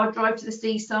car, drive to the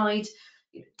seaside,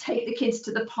 take the kids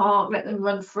to the park, let them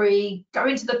run free, go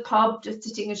into the pub, just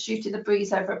sitting and shooting the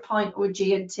breeze over a pint or a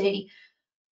G&T.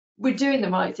 We're doing the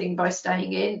right thing by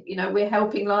staying in. You know, we're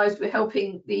helping lives, we're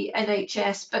helping the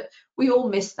NHS, but we all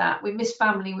miss that. We miss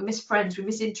family, we miss friends, we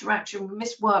miss interaction, we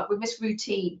miss work, we miss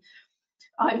routine.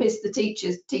 I miss the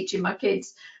teachers teaching my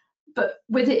kids. But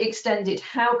with it extended,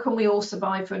 how can we all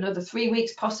survive for another 3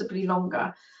 weeks, possibly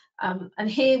longer? And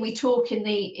here we talk in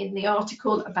the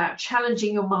article about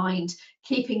challenging your mind,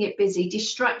 keeping it busy,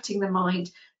 distracting the mind.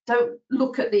 Don't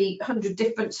look at the 100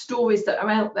 different stories that are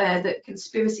out there, that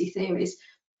conspiracy theories.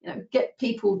 You know, get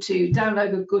people to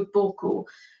download a good book, or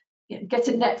get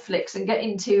a Netflix and get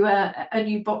into a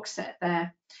new box set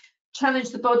there. Challenge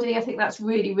the body. I think that's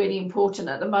really, really important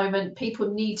at the moment.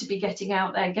 People need to be getting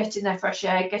out there, getting their fresh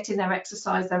air, getting their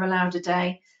exercise they're allowed a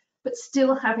day, but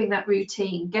still having that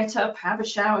routine. Get up, have a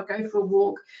shower, go for a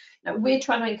walk. You know, we're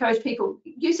trying to encourage people,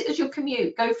 use it as your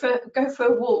commute. Go for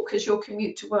a walk as your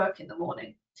commute to work in the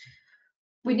morning.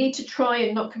 We need to try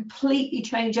and not completely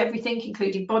change everything,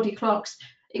 including body clocks.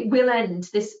 It will end.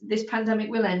 This pandemic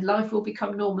will end. Life will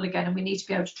become normal again, and we need to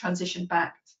be able to transition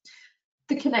back.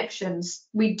 The connections,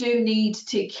 we do need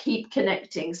to keep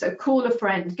connecting. So call a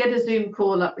friend, get a Zoom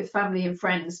call up with family and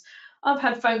friends. I've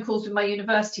had phone calls with my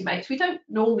university mates. We don't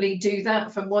normally do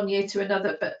that from one year to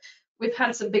another, but we've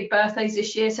had some big birthdays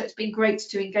this year, so it's been great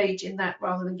to engage in that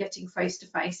rather than getting face to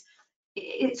face.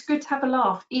 It's good to have a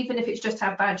laugh, even if it's just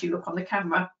how bad you look on the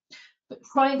camera. But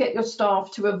try and get your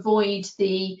staff to avoid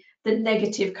the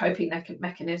negative coping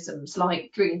mechanisms,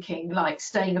 like drinking, like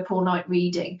staying up all night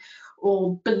reading,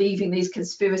 or believing these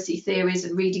conspiracy theories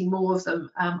and reading more of them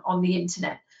on the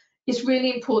internet. It's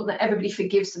really important that everybody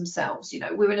forgives themselves. You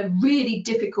know, we're in a really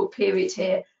difficult period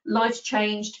here. Life's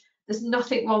changed. There's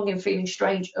nothing wrong in feeling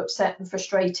strange, upset and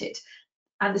frustrated.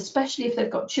 And especially if they've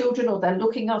got children or they're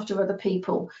looking after other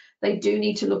people, they do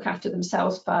need to look after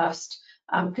themselves first,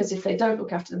 because if they don't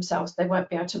look after themselves, they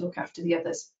won't be able to look after the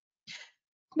others.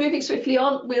 Moving swiftly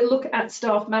on, we'll look at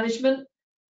staff management.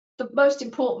 The most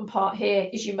important part here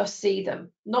is you must see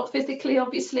them, not physically,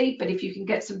 obviously, but if you can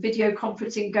get some video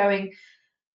conferencing going,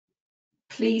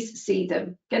 please see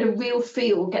them. Get a real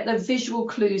feel, get the visual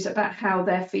clues about how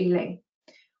they're feeling.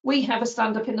 We have a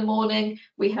stand up in the morning,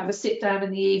 we have a sit down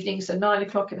in the evening, so 9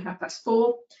 o'clock and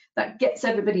 4:30. That gets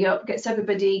everybody up, gets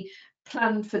everybody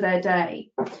planned for their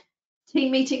day.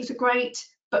 Team meetings are great,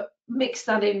 but mix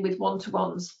that in with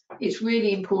one-to-ones. It's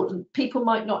really important. People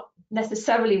might not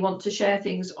necessarily want to share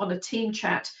things on a team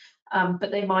chat,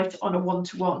 but they might on a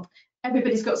one-to-one.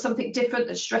 Everybody's got something different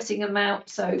that's stressing them out,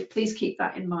 so please keep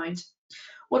that in mind.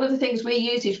 One of the things we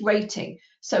use is rating.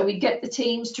 So we get the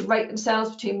teams to rate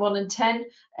themselves between 1 and 10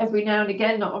 every now and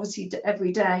again, not obviously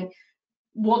every day.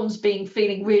 1's being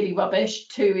feeling really rubbish,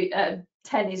 10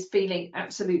 is feeling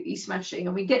absolutely smashing,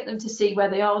 and we get them to see where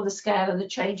they are on the scale and the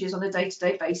changes on a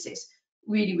day-to-day basis.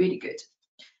 Really, really good.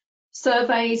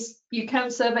 Surveys, you can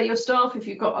survey your staff. If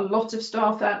you've got a lot of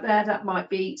staff out there, that might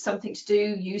be something to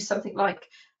do. Use something like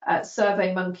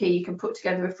SurveyMonkey. You can put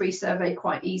together a free survey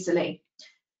quite easily.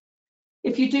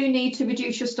 If you do need to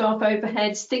reduce your staff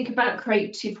overheads, think about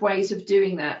creative ways of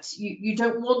doing that. You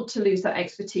don't want to lose that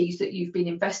expertise that you've been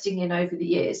investing in over the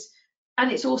years.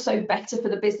 And it's also better for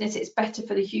the business, it's better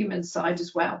for the human side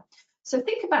as well. So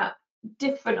think about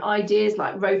different ideas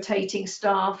like rotating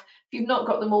staff. If you've not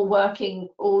got them all working,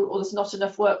 or there's not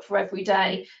enough work for every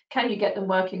day, can you get them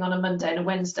working on a Monday and a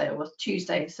Wednesday, or a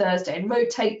Tuesday and Thursday, and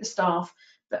rotate the staff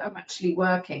that are actually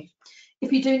working?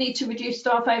 If you do need to reduce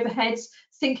staff overheads,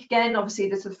 think again. Obviously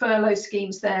there's the furlough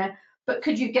schemes there, but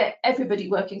could you get everybody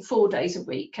working 4 days a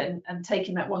week and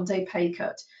taking that 1 day pay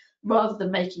cut rather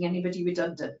than making anybody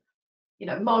redundant? You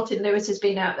know, Martin Lewis has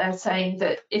been out there saying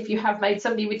that if you have made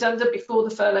somebody redundant before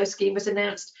the furlough scheme was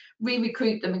announced,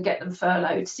 re-recruit them and get them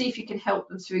furloughed. See if you can help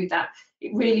them through that.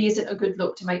 It really isn't a good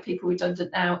look to make people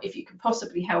redundant now. If you can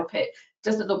possibly help it,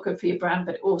 doesn't look good for your brand,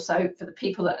 but also for the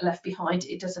people that are left behind,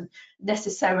 it doesn't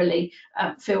necessarily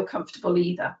feel comfortable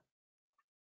either.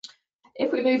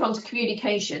 If we move on to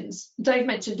communications, Dave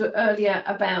mentioned earlier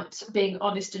about being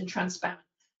honest and transparent.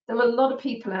 There are a lot of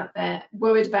people out there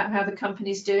worried about how the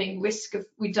company's doing, risk of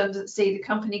redundancy, the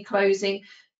company closing,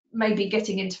 maybe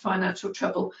getting into financial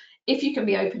trouble. If you can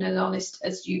be open and honest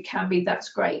as you can be, that's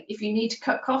great. If you need to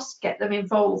cut costs, get them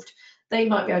involved. They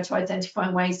might be able to identify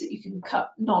ways that you can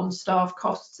cut non-staff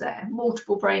costs there.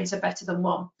 Multiple brains are better than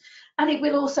one. And it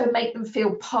will also make them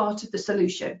feel part of the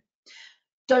solution.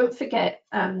 Don't forget,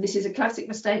 this is a classic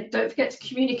mistake, don't forget to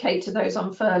communicate to those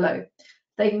on furlough.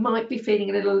 They might be feeling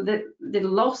a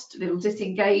little lost, a little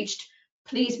disengaged.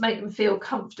 Please make them feel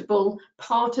comfortable,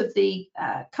 part of the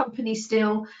company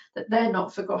still, that they're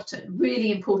not forgotten.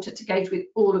 Really important to engage with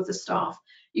all of the staff.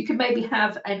 You can maybe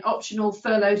have an optional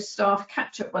furlough staff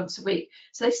catch-up once a week,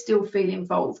 so they still feel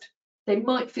involved. They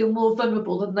might feel more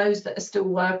vulnerable than those that are still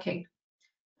working.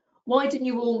 Widen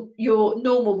your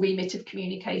normal remit of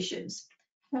communications.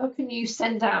 How can you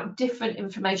send out different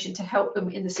information to help them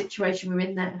in the situation we're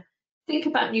in there? Think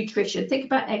about nutrition, think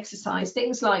about exercise,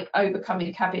 things like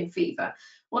overcoming cabin fever.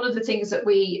 One of the things that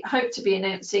we hope to be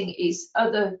announcing is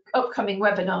other upcoming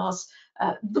webinars,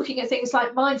 looking at things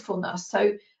like mindfulness.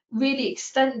 So really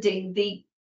extending the,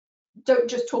 don't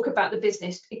just talk about the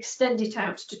business, extend it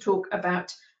out to talk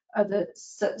about other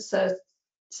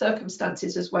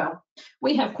circumstances as well.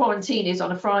 We have quarantines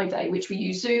on a Friday, which we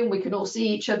use Zoom. We can all see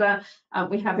each other.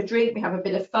 We have a drink, we have a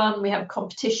bit of fun, we have a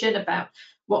competition about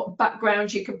what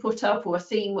backgrounds you can put up, or a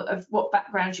theme of what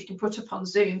backgrounds you can put up on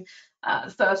Zoom.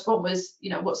 The first one was, you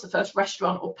know, what's the first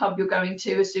restaurant or pub you're going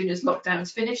to as soon as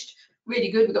lockdown's finished? Really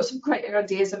good. We've got some great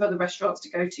ideas of other restaurants to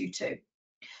go to too.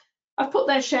 I've put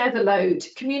there, share the load.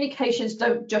 Communications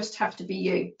don't just have to be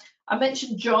you. I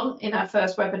mentioned John in our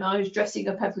first webinar who's dressing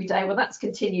up every day. Well, that's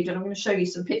continued, and I'm going to show you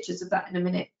some pictures of that in a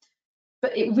minute.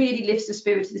 But it really lifts the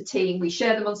spirit of the team. We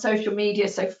share them on social media,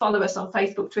 so follow us on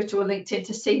Facebook, Twitter or LinkedIn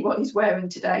to see what he's wearing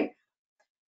today.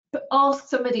 But ask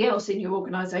somebody else in your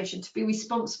organisation to be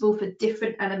responsible for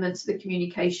different elements of the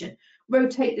communication.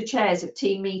 Rotate the chairs of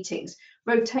team meetings.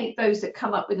 Rotate those that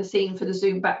come up with a theme for the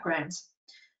Zoom backgrounds.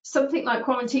 Something like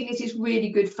quarantine is really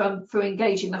good fun for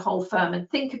engaging the whole firm. And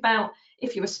think about,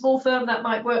 if you're a small firm, that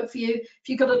might work for you. If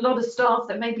you've got a lot of staff,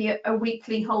 then maybe a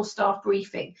weekly whole staff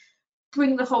briefing.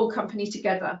 Bring the whole company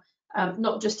together,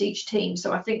 not just each team.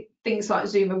 So I think things like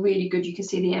Zoom are really good. You can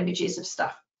see the images of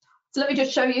stuff. So let me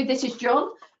just show you, this is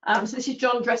John. So this is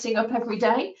John dressing up every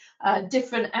day,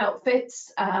 different outfits,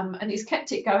 and he's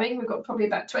kept it going. We've got probably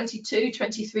about 22,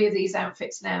 23 of these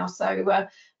outfits now. So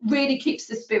really keeps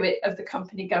the spirit of the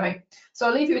company going. So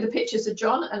I'll leave you with the pictures of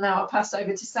John, and now I'll pass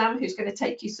over to Sam, who's going to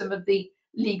take you some of the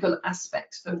legal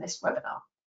aspects from this webinar.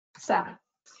 Sam.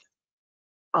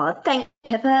 Oh, thank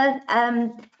you, Pippa.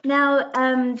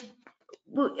 Now,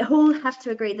 we all have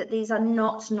to agree that these are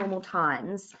not normal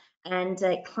times, and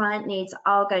client needs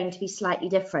are going to be slightly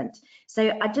different.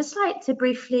 So I'd just like to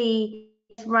briefly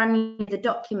run you the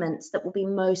documents that will be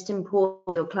most important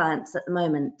for your clients at the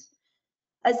moment.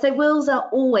 So wills are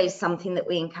always something that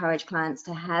we encourage clients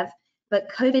to have, but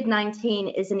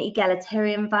COVID-19 is an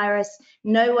egalitarian virus.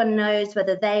 No one knows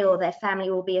whether they or their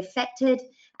family will be affected,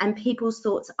 and people's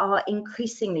thoughts are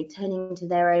increasingly turning to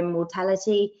their own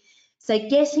mortality. So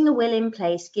getting a will in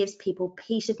place gives people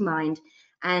peace of mind,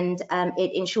 and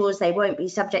it ensures they won't be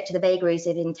subject to the vagaries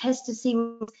of intestacy,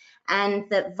 and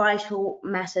that vital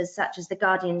matters such as the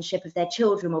guardianship of their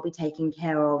children will be taken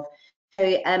care of.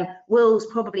 So wills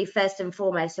probably first and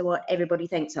foremost are what everybody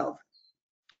thinks of.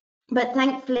 But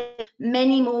thankfully,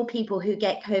 many more people who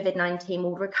get COVID-19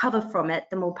 will recover from it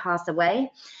than will pass away.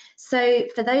 So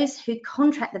for those who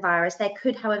contract the virus, there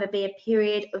could, however, be a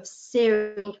period of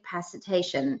serious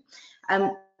incapacitation.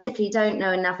 We don't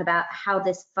know enough about how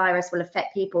this virus will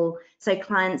affect people, so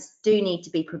clients do need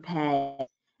to be prepared.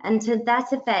 And to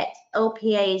that effect,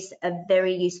 LPAs are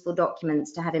very useful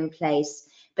documents to have in place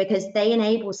because they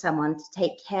enable someone to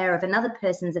take care of another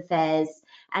person's affairs,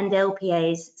 and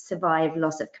LPAs survive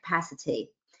loss of capacity.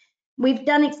 We've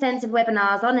done extensive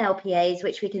webinars on LPAs,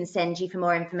 which we can send you for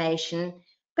more information.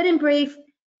 But in brief,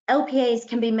 LPAs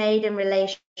can be made in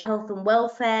relation to health and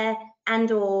welfare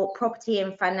and/or property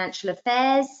and financial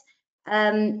affairs,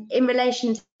 In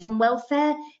relation to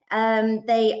welfare,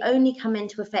 they only come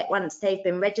into effect once they've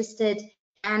been registered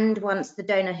and once the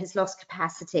donor has lost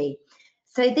capacity.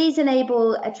 So these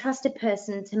enable a trusted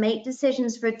person to make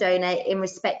decisions for a donor in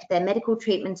respect of their medical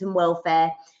treatment and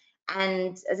welfare.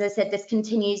 And as I said, this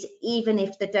continues even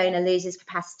if the donor loses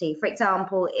capacity. For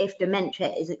example, if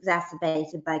dementia is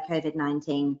exacerbated by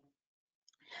COVID-19.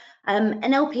 An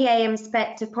LPA in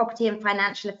respect of property and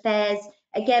financial affairs,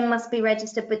 again, must be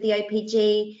registered with the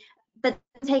OPG, but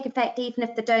take effect even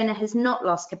if the donor has not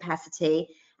lost capacity,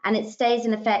 and it stays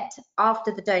in effect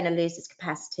after the donor loses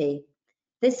capacity.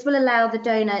 This will allow the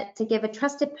donor to give a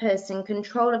trusted person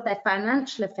control of their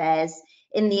financial affairs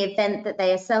in the event that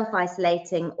they are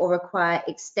self-isolating or require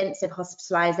extensive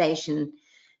hospitalization.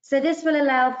 So this will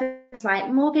allow things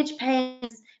like mortgage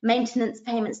payments, maintenance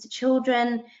payments to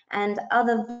children, and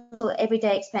other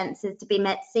everyday expenses to be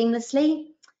met seamlessly.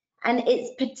 And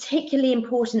it's particularly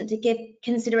important to give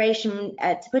consideration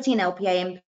to putting an LPA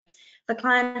in for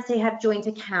clients who have joint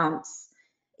accounts.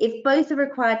 If both are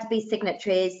required to be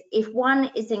signatories, if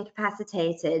one is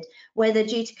incapacitated, whether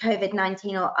due to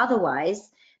COVID-19 or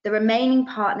otherwise, the remaining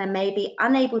partner may be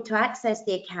unable to access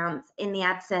the accounts in the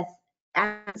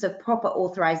absence of proper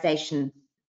authorization.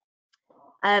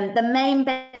 The main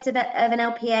benefit of an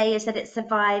LPA is that it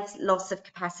survives loss of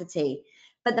capacity,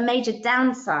 but the major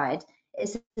downside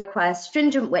is it requires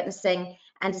stringent witnessing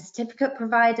and a certificate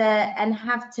provider and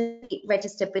have to be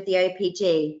registered with the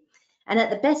OPG. And at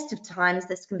the best of times,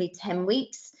 this can be 10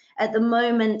 weeks. At the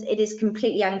moment, it is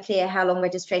completely unclear how long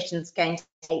registration is going to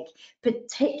take,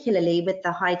 particularly with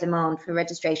the high demand for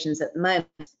registrations at the moment.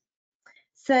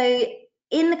 So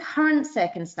in the current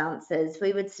circumstances,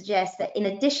 we would suggest that in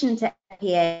addition to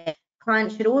LPA,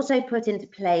 clients should also put into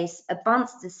place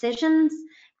advanced decisions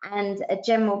and a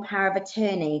general power of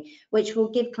attorney, which will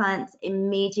give clients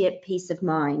immediate peace of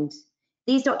mind.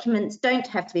 These documents don't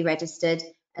have to be registered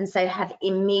and so have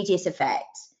immediate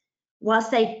effect.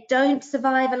 Whilst they don't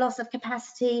survive a loss of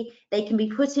capacity, they can be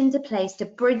put into place to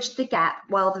bridge the gap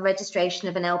while the registration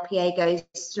of an LPA goes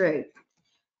through.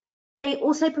 They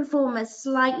also perform a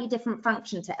slightly different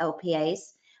function to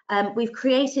LPAs. We've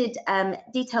created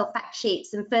detailed fact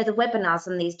sheets and further webinars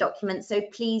on these documents, so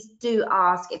please do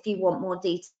ask if you want more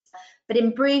detail. But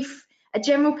in brief, a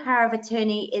general power of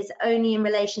attorney is only in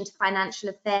relation to financial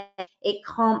affairs. It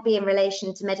can't be in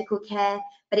relation to medical care,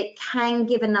 but it can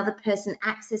give another person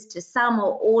access to some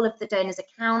or all of the donor's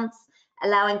accounts,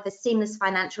 allowing for seamless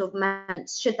financial management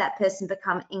should that person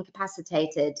become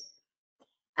incapacitated.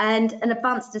 And an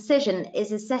advanced decision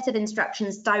is a set of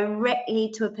instructions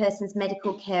directly to a person's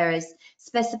medical carers,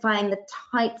 specifying the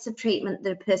types of treatment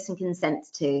that a person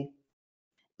consents to.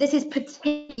 This is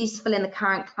particularly useful in the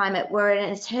current climate where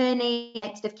an attorney,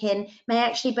 next of kin, may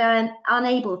actually be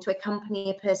unable to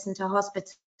accompany a person to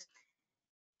hospital.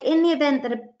 In the event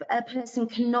that a person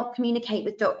cannot communicate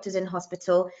with doctors in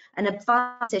hospital, an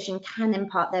advanced decision can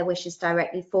impart their wishes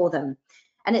directly for them.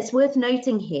 And it's worth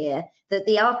noting here that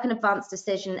the Arken advanced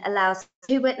decision allows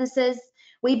 2 witnesses.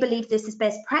 We believe this is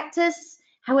best practice.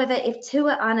 However, if 2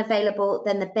 are unavailable,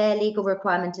 then the bare legal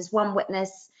requirement is 1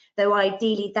 witness, though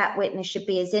ideally that witness should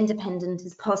be as independent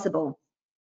as possible.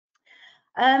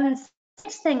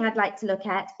 Next thing I'd like to look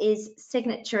at is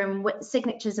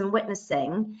signatures and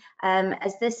witnessing,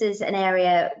 as this is an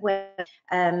area where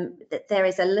there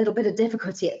is a little bit of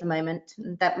difficulty at the moment.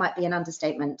 That might be an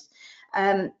understatement.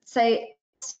 So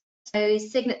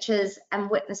signatures and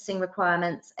witnessing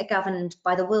requirements are governed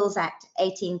by the Wills Act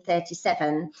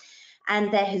 1837,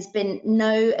 and there has been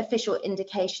no official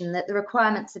indication that the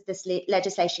requirements of this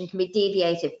legislation can be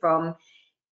deviated from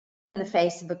in the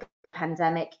face of a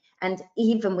pandemic and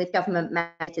even with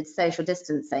government-mandated social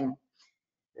distancing.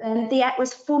 And the Act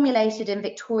was formulated in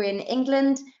Victorian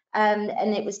England,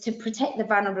 and it was to protect the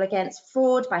vulnerable against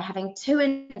fraud by having 2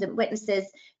 independent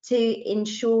witnesses to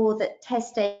ensure that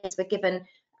testator's were given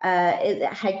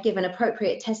had given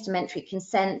appropriate testamentary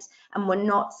consent and were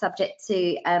not subject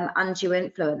to undue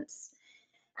influence.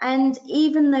 And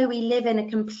even though we live in a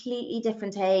completely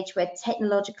different age where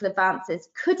technological advances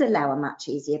could allow a much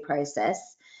easier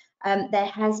process, there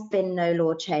has been no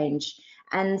law change.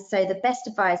 And so the best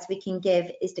advice we can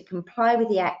give is to comply with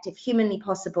the Act if humanly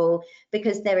possible,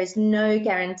 because there is no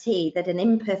guarantee that an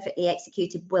imperfectly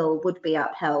executed will would be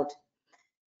upheld.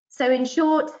 So in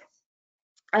short,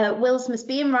 wills must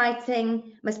be in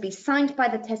writing, must be signed by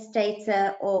the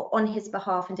testator or on his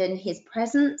behalf and in his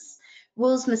presence.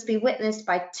 Wills must be witnessed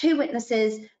by 2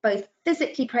 witnesses, both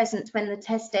physically present when the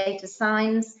testator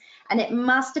signs, and it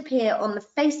must appear on the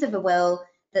face of a will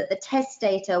that the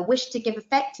testator wished to give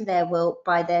effect to their will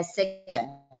by their signature.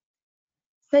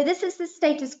 So this is the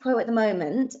status quo at the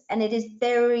moment, and it is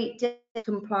very difficult to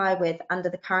comply with under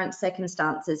the current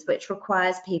circumstances, which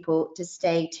requires people to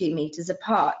stay 2 meters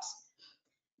apart.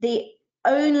 The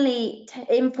only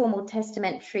informal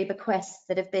testamentary bequests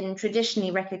that have been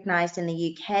traditionally recognised in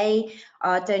the UK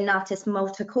are donatus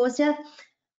multa causa.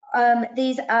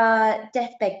 These are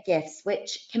deathbed gifts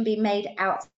which can be made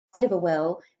outside of a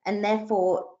will and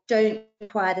therefore don't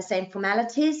require the same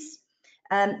formalities.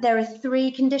 There are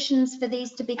 3 conditions for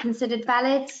these to be considered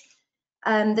valid.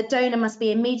 The donor must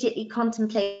be immediately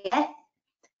contemplating death,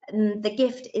 and the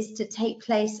gift is to take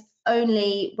place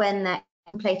only when that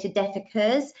contemplated death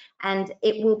occurs, and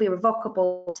it will be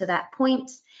revocable to that point.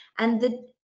 And the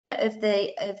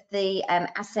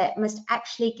asset must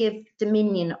actually give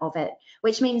dominion of it,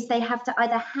 which means they have to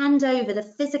either hand over the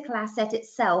physical asset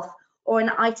itself or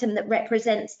an item that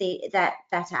represents that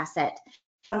asset.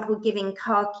 For example, giving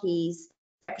car keys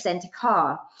represent a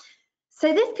car.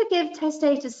 So this could give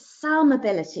testators some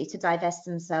ability to divest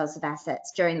themselves of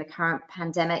assets during the current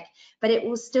pandemic, but it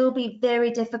will still be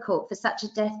very difficult for such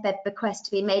a deathbed bequest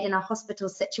to be made in a hospital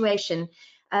situation,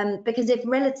 because if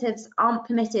relatives aren't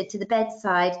permitted to the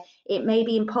bedside, it may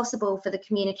be impossible for the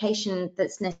communication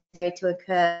that's necessary to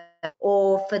occur,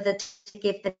 or for to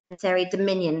give the necessary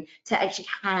dominion to actually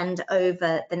hand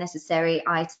over the necessary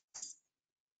items.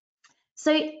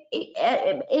 So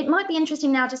it might be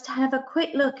interesting now just to have a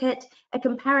quick look at a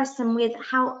comparison with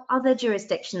how other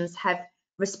jurisdictions have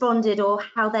responded or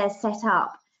how they're set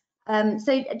up.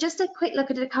 So just a quick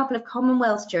look at a couple of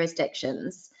Commonwealth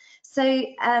jurisdictions. So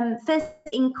first,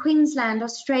 in Queensland,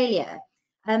 Australia,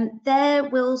 their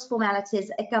wills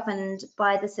formalities are governed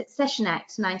by the Succession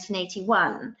Act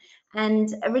 1981,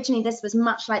 and originally this was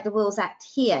much like the Wills Act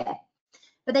here.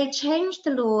 But they changed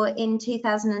the law in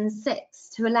 2006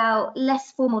 to allow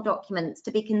less formal documents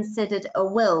to be considered a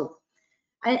will.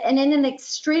 And in an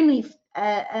extremely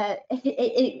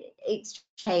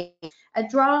exchange, a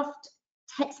draft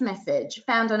text message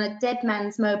found on a dead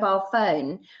man's mobile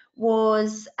phone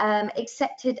was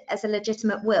accepted as a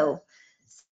legitimate will.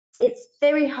 It's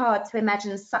very hard to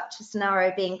imagine such a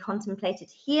scenario being contemplated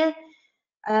here.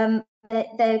 There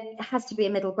has to be a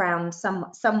middle ground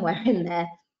somewhere in there.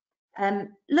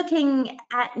 Looking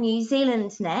at New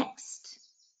Zealand next,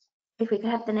 if we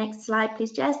could have the next slide,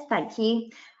 please, Jess, thank you.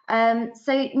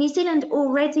 So New Zealand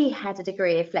already had a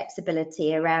degree of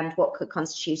flexibility around what could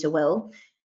constitute a will.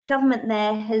 Government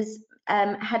there has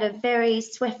had a very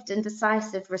swift and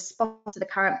decisive response to the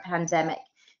current pandemic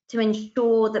to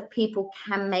ensure that people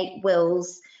can make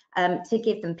wills to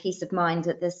give them peace of mind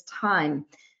at this time.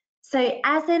 So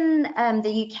as in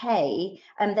the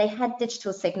UK, they had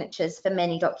digital signatures for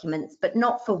many documents, but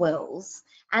not for wills.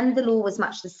 And the law was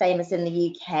much the same as in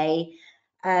the UK.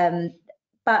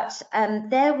 But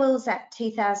their Wills Act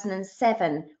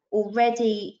 2007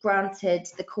 already granted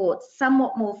the court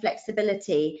somewhat more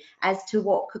flexibility as to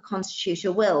what could constitute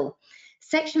a will.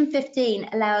 Section 15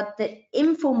 allowed that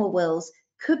informal wills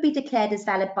could be declared as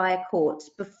valid by a court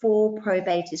before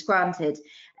probate is granted,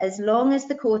 as long as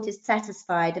the court is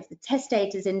satisfied of the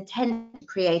testator's intent to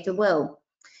create a will.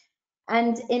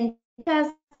 And in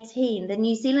 2018, the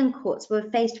New Zealand courts were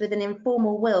faced with an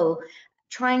informal will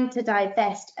trying to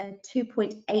divest a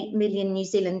 $2.8 million New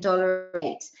Zealand dollar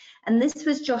rate. And this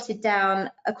was jotted down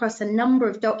across a number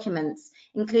of documents,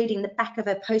 including the back of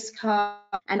a postcard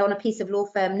and on a piece of law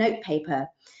firm notepaper.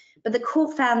 But the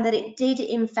court found that it did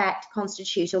in fact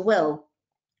constitute a will.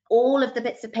 All of the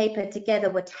bits of paper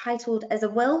together were titled as a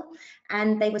will,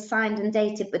 and they were signed and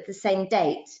dated with the same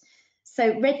date.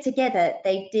 So read together,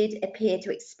 they did appear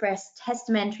to express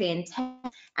testamentary intent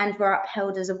and were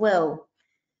upheld as a will.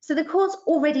 So the courts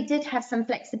already did have some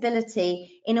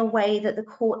flexibility in a way that the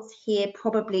courts here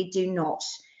probably do not.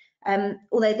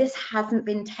 Although this hasn't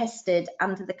been tested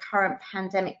under the current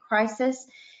pandemic crisis,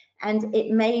 and it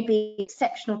may be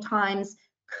exceptional times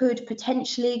could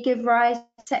potentially give rise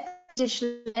to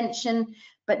additional attention,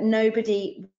 but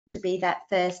nobody would be that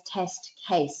first test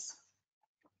case.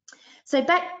 So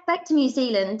back to New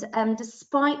Zealand,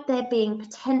 despite there being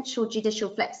potential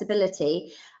judicial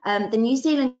flexibility, the New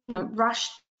Zealand government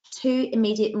rushed 2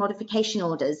 immediate modification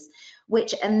orders,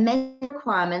 which amend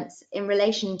requirements in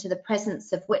relation to the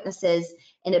presence of witnesses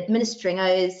in administering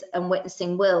oaths and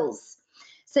witnessing wills.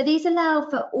 So these allow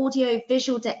for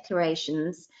audio-visual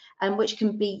declarations, which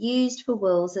can be used for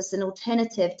wills as an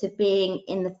alternative to being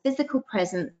in the physical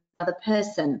presence of the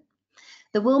person.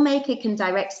 The will maker can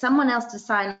direct someone else to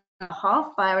sign on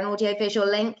behalf via an audio-visual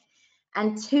link,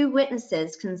 and 2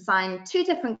 witnesses can sign 2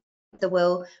 different copies of the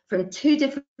will from 2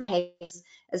 different pages,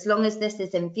 as long as this is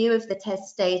in view of the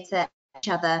testator and each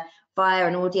other via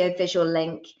an audio-visual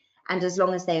link. and as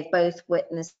long as they have both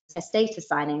witnessed testator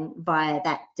signing via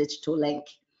that digital link.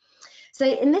 So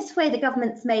in this way, the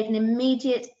government's made an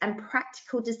immediate and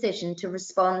practical decision to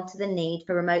respond to the need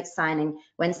for remote signing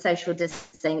when social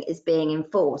distancing is being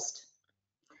enforced.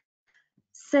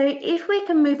 So if we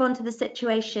can move on to the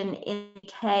situation in the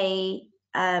UK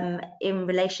in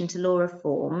relation to law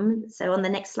reform. So on the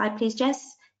next slide, please,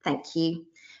 Jess. Thank you.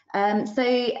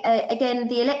 Again,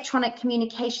 the Electronic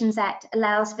Communications Act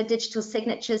allows for digital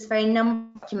signatures for a number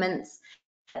of documents.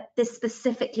 This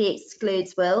specifically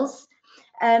excludes wills.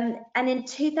 And in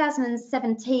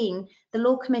 2017, the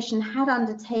Law Commission had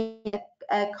undertaken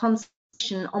a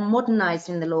consultation on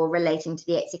modernising the law relating to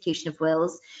the execution of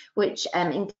wills, which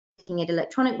included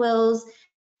electronic wills,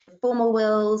 formal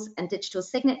wills, and digital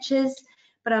signatures.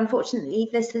 But unfortunately,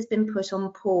 this has been put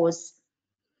on pause.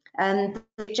 The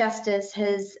Justice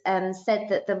has said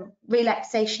that the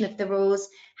relaxation of the rules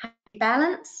has to be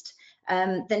balanced.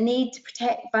 The need to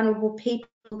protect vulnerable people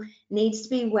needs to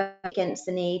be weighed against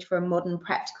the need for a modern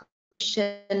practical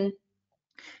solution.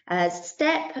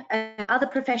 STEP and other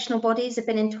professional bodies have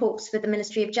been in talks with the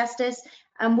Ministry of Justice,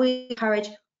 and we encourage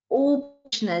all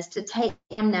practitioners to take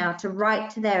them now to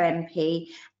write to their MP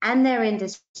and their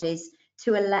industries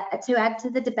to add to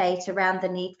the debate around the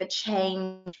need for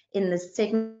change in the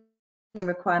signature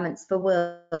requirements for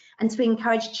will, and to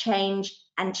encourage change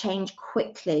and change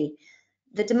quickly.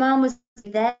 The demand was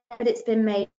there, but it's been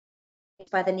made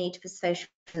by the need for social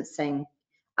distancing.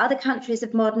 Other countries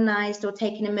have modernised or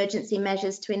taken emergency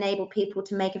measures to enable people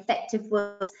to make effective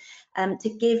wills, to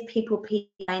give people peace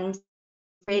of mind.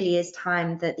 Really is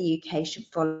time that the UK should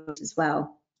follow as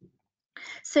well.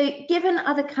 So given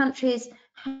other countries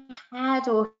have had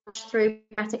or through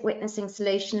pragmatic witnessing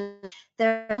solutions,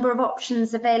 there are a number of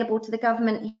options available to the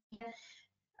government.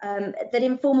 That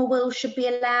informal wills should be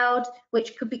allowed,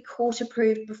 which could be court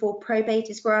approved before probate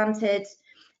is granted,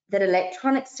 that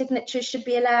electronic signatures should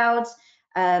be allowed,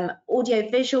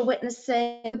 audio-visual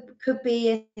witnessing could be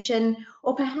an option,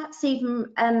 or perhaps even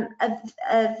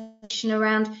a vision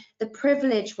around the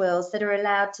privilege wills that are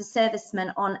allowed to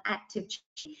servicemen on active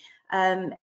duty,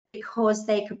 because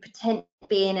they could potentially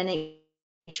be in a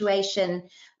situation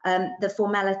the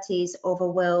formalities of a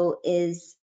will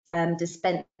is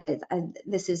dispensed with.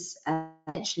 This is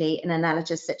actually an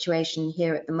analogous situation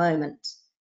here at the moment.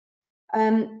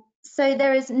 So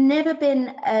there has never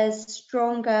been a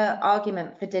stronger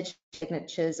argument for digital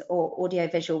signatures or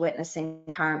audiovisual witnessing in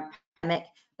the current pandemic.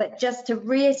 But just to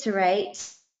reiterate,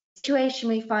 the situation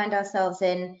we find ourselves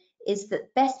in is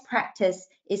that best practice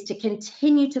is to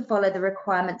continue to follow the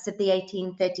requirements of the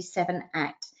 1837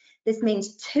 Act. This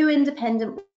means two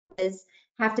independent witnesses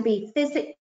have to be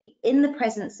physically in the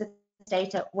presence of the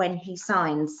testator when he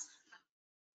signs.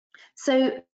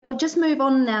 So I'll just move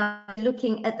on now,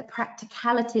 looking at the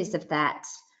practicalities of that.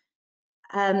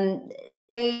 At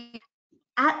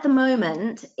the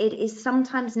moment, it is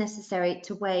sometimes necessary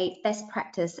to weigh best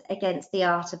practice against the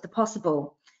art of the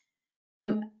possible.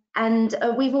 And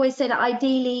we've always said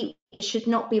ideally it should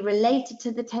not be related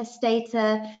to the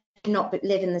testator, should not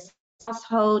live in the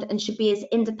household, and should be as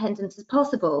independent as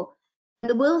possible.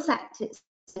 The Wills Act is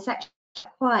actually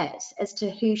quiet as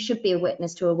to who should be a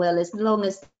witness to a will, as long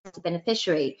as it's a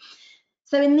beneficiary.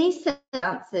 So in these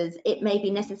circumstances, it may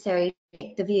be necessary to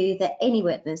take the view that any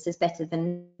witness is better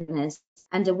than witness,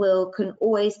 and a will can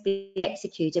always be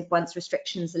executed once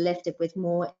restrictions are lifted with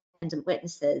more independent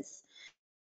witnesses.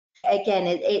 Again,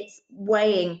 it's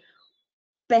weighing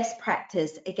best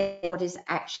practice against what is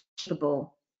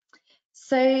actionable.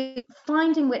 So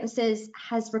finding witnesses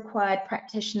has required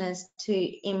practitioners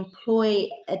to employ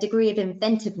a degree of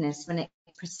inventiveness when it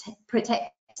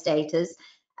protects status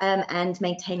and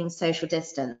maintaining social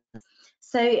distance.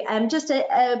 So just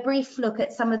a brief look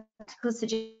at some of the practical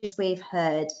suggestions we've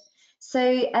heard.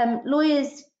 So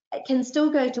lawyers can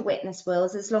still go to witness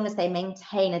wills as long as they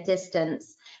maintain a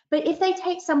distance. But if they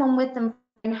take someone with them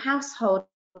in household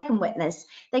and witness,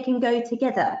 they can go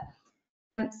together.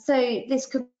 So this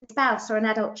could be a spouse or an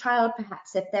adult child,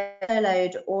 perhaps, if they're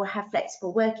furloughed or have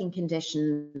flexible working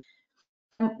conditions.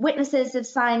 Witnesses have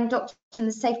signed documents in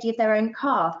the safety of their own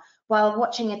car while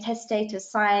watching a testator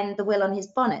sign the will on his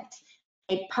bonnet.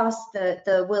 They pass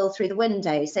the will through the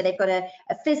window, so they've got a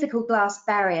physical glass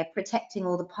barrier protecting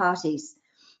all the parties.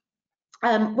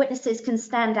 Witnesses can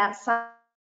stand outside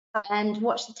and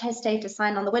watch the testator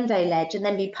sign on the window ledge and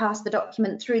then be passed the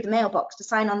document through the mailbox to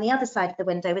sign on the other side of the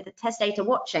window with the testator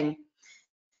watching.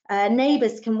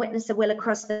 Neighbours can witness a will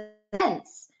across the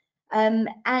fence.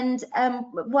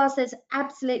 Whilst there's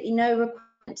absolutely no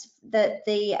requirement that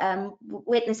the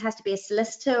witness has to be a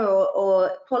solicitor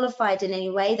or qualified in any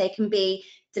way. They can be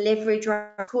delivery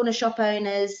drivers, corner shop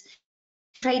owners,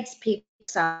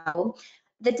 tradespeople.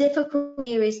 The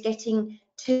difficulty here is getting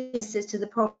two witnesses to the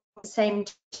problem at the same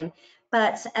time.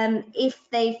 But if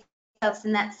they find themselves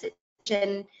in that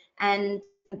situation and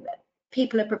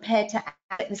people are prepared to act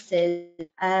witnesses,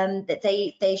 that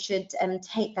they should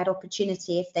take that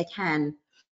opportunity if they can.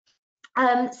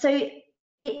 So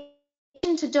in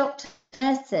addition to doctors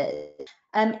and nurses,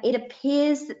 it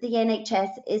appears that the NHS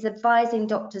is advising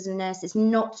doctors and nurses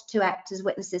not to act as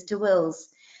witnesses to wills.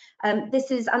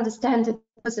 This is understandable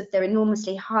because of their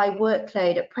enormously high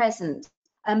workload at present,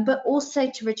 but also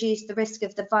to reduce the risk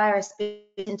of the virus being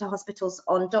into hospitals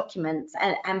on documents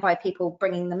and by people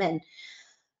bringing them in.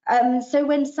 So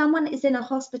when someone is in a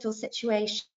hospital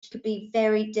situation, it could be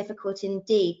very difficult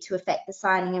indeed to affect the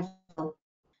signing of a will.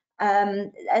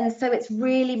 And so it's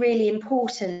really, really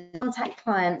important to contact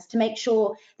clients to make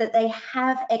sure that they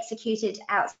have executed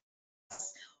out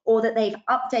or that they've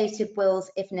updated wills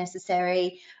if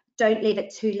necessary. Don't leave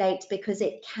it too late because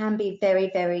it can be very,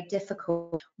 very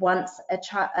difficult once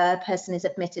a person is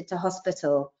admitted to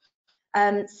hospital.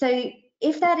 So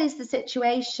if that is the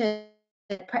situation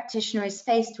the practitioner is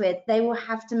faced with, they will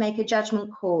have to make a judgment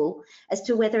call as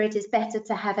to whether it is better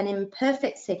to have an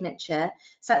imperfect signature,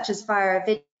 such as via a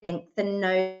video link, than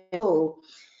no call.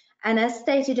 And as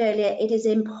stated earlier, it is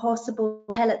impossible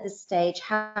to tell at this stage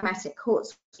how dramatic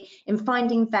courts will be in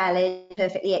finding valid,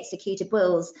 perfectly executed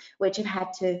wills, which have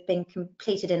had to have been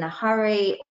completed in a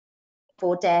hurry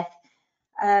for death.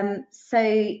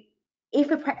 So if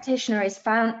a practitioner is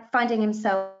finding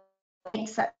himself in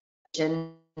such a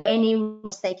situation, any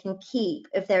rules they can keep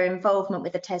of their involvement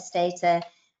with the testator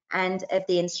and of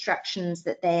the instructions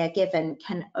that they are given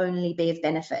can only be of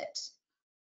benefit.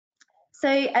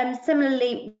 So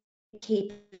similarly,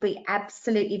 be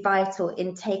absolutely vital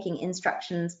in taking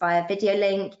instructions via video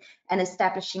link and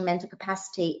establishing mental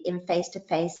capacity in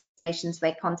face-to-face situations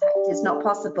where contact is not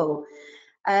possible.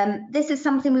 This is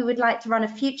something we would like to run a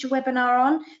future webinar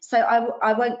on, so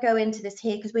I won't go into this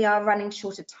here because we are running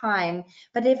short of time.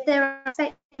 But if there are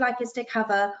aspects you'd like us to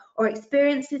cover or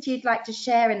experiences you'd like to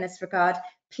share in this regard,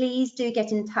 please do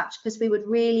get in touch because we would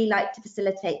really like to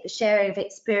facilitate the sharing of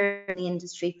experience in the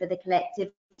industry for the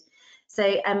collective.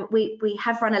 So we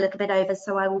have run a little bit over,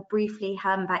 so I will briefly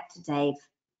hand back to Dave.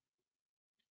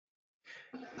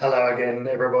 Hello again,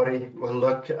 everybody. Well,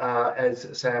 look, as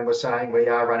Sam was saying, we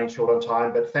are running short on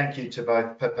time, but thank you to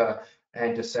both Pippa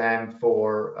and to Sam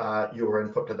for your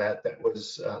input to that. That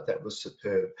was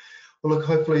superb. Well, look,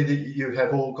 hopefully you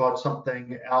have all got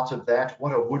something out of that.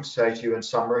 What I would say to you in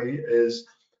summary is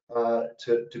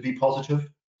to be positive.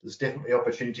 There's definitely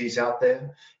opportunities out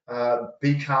there.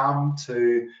 Be calm,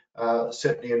 to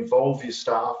certainly involve your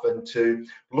staff and to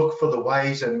look for the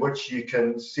ways in which you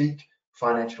can seek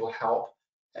financial help,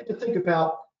 and to think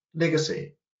about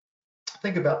legacy.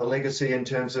 Think about the legacy in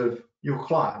terms of your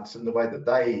clients and the way that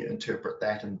they interpret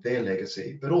that and their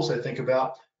legacy, but also think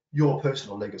about your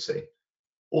personal legacy.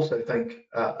 Also think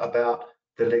about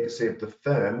the legacy of the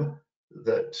firm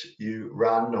that you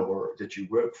run or that you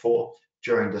work for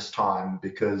during this time,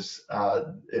 because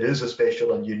it is a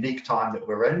special and unique time that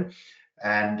we're in,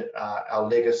 and our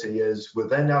legacy is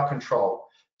within our control.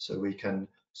 So we can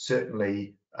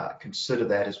certainly consider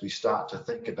that as we start to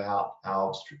think about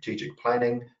our strategic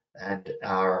planning and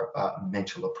our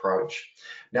mental approach.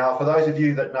 Now, for those of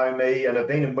you that know me and have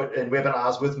been in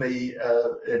webinars with me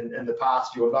in the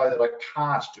past, you'll know that I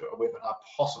can't do a webinar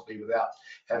possibly without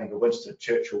having a Winston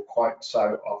Churchill quote.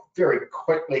 So I've very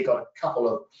quickly got a couple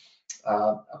of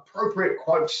appropriate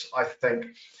quotes, I think.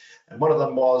 And one of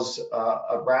them was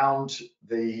around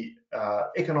the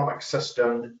economic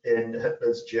system in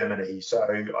Hitler's Germany. So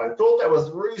I thought that was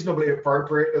reasonably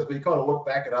appropriate as we kind of look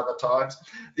back at other times.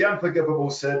 The unforgivable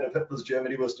sin of Hitler's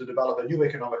Germany was to develop a new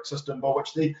economic system by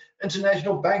which the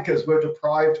international bankers were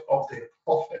deprived of their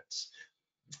profits.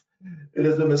 It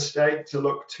is a mistake to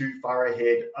look too far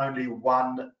ahead. Only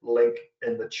one link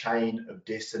in the chain of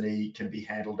destiny can be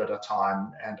handled at a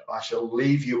time. And I shall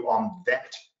leave you on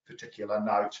that particular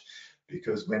note,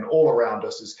 because when all around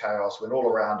us is chaos, when all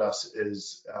around us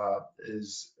is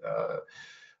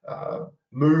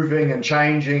moving and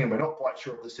changing, and we're not quite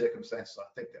sure of the circumstances, I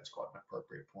think that's quite an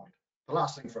appropriate point. The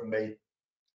last thing from me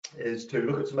is to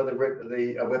look at some of the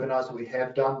webinars that we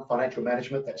have done. Financial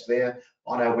management, that's there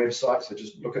on our website. So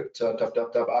just look at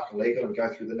www.Arken.legal and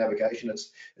go through the navigation.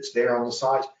 It's there on the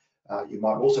site. You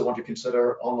might also want to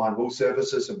consider online will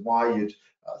services and why you'd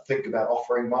think about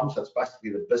offering one. So it's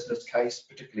basically the business case,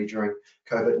 particularly during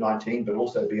COVID-19, but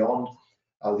also beyond.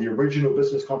 The original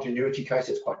business continuity case,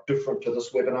 it's quite different to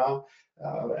this webinar,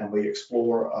 and we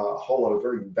explore a whole lot of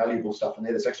very valuable stuff in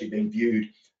there that's actually been viewed,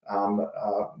 more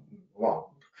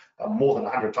than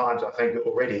 100 times, I think,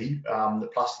 already,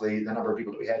 plus the number of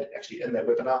people that we had actually in that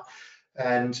webinar.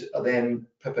 And then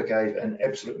Pippa gave an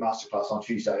absolute masterclass on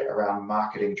Tuesday around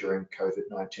marketing during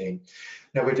COVID-19.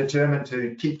 Now, we're determined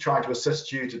to keep trying to assist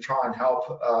you, to try and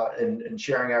help in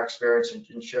sharing our experience and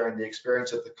in sharing the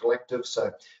experience of the collective.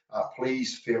 So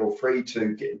please feel free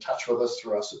to get in touch with us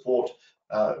through our support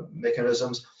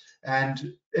mechanisms.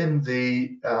 And in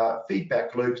the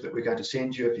feedback loop that we're going to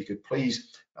send you, if you could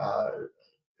please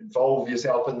involve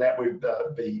yourself in that, we'd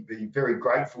be very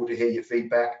grateful to hear your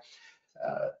feedback.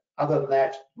 Other than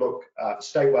that, look,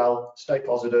 stay well, stay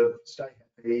positive, stay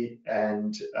happy,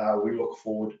 and we look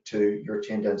forward to your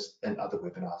attendance in other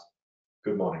webinars.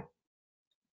 Good morning.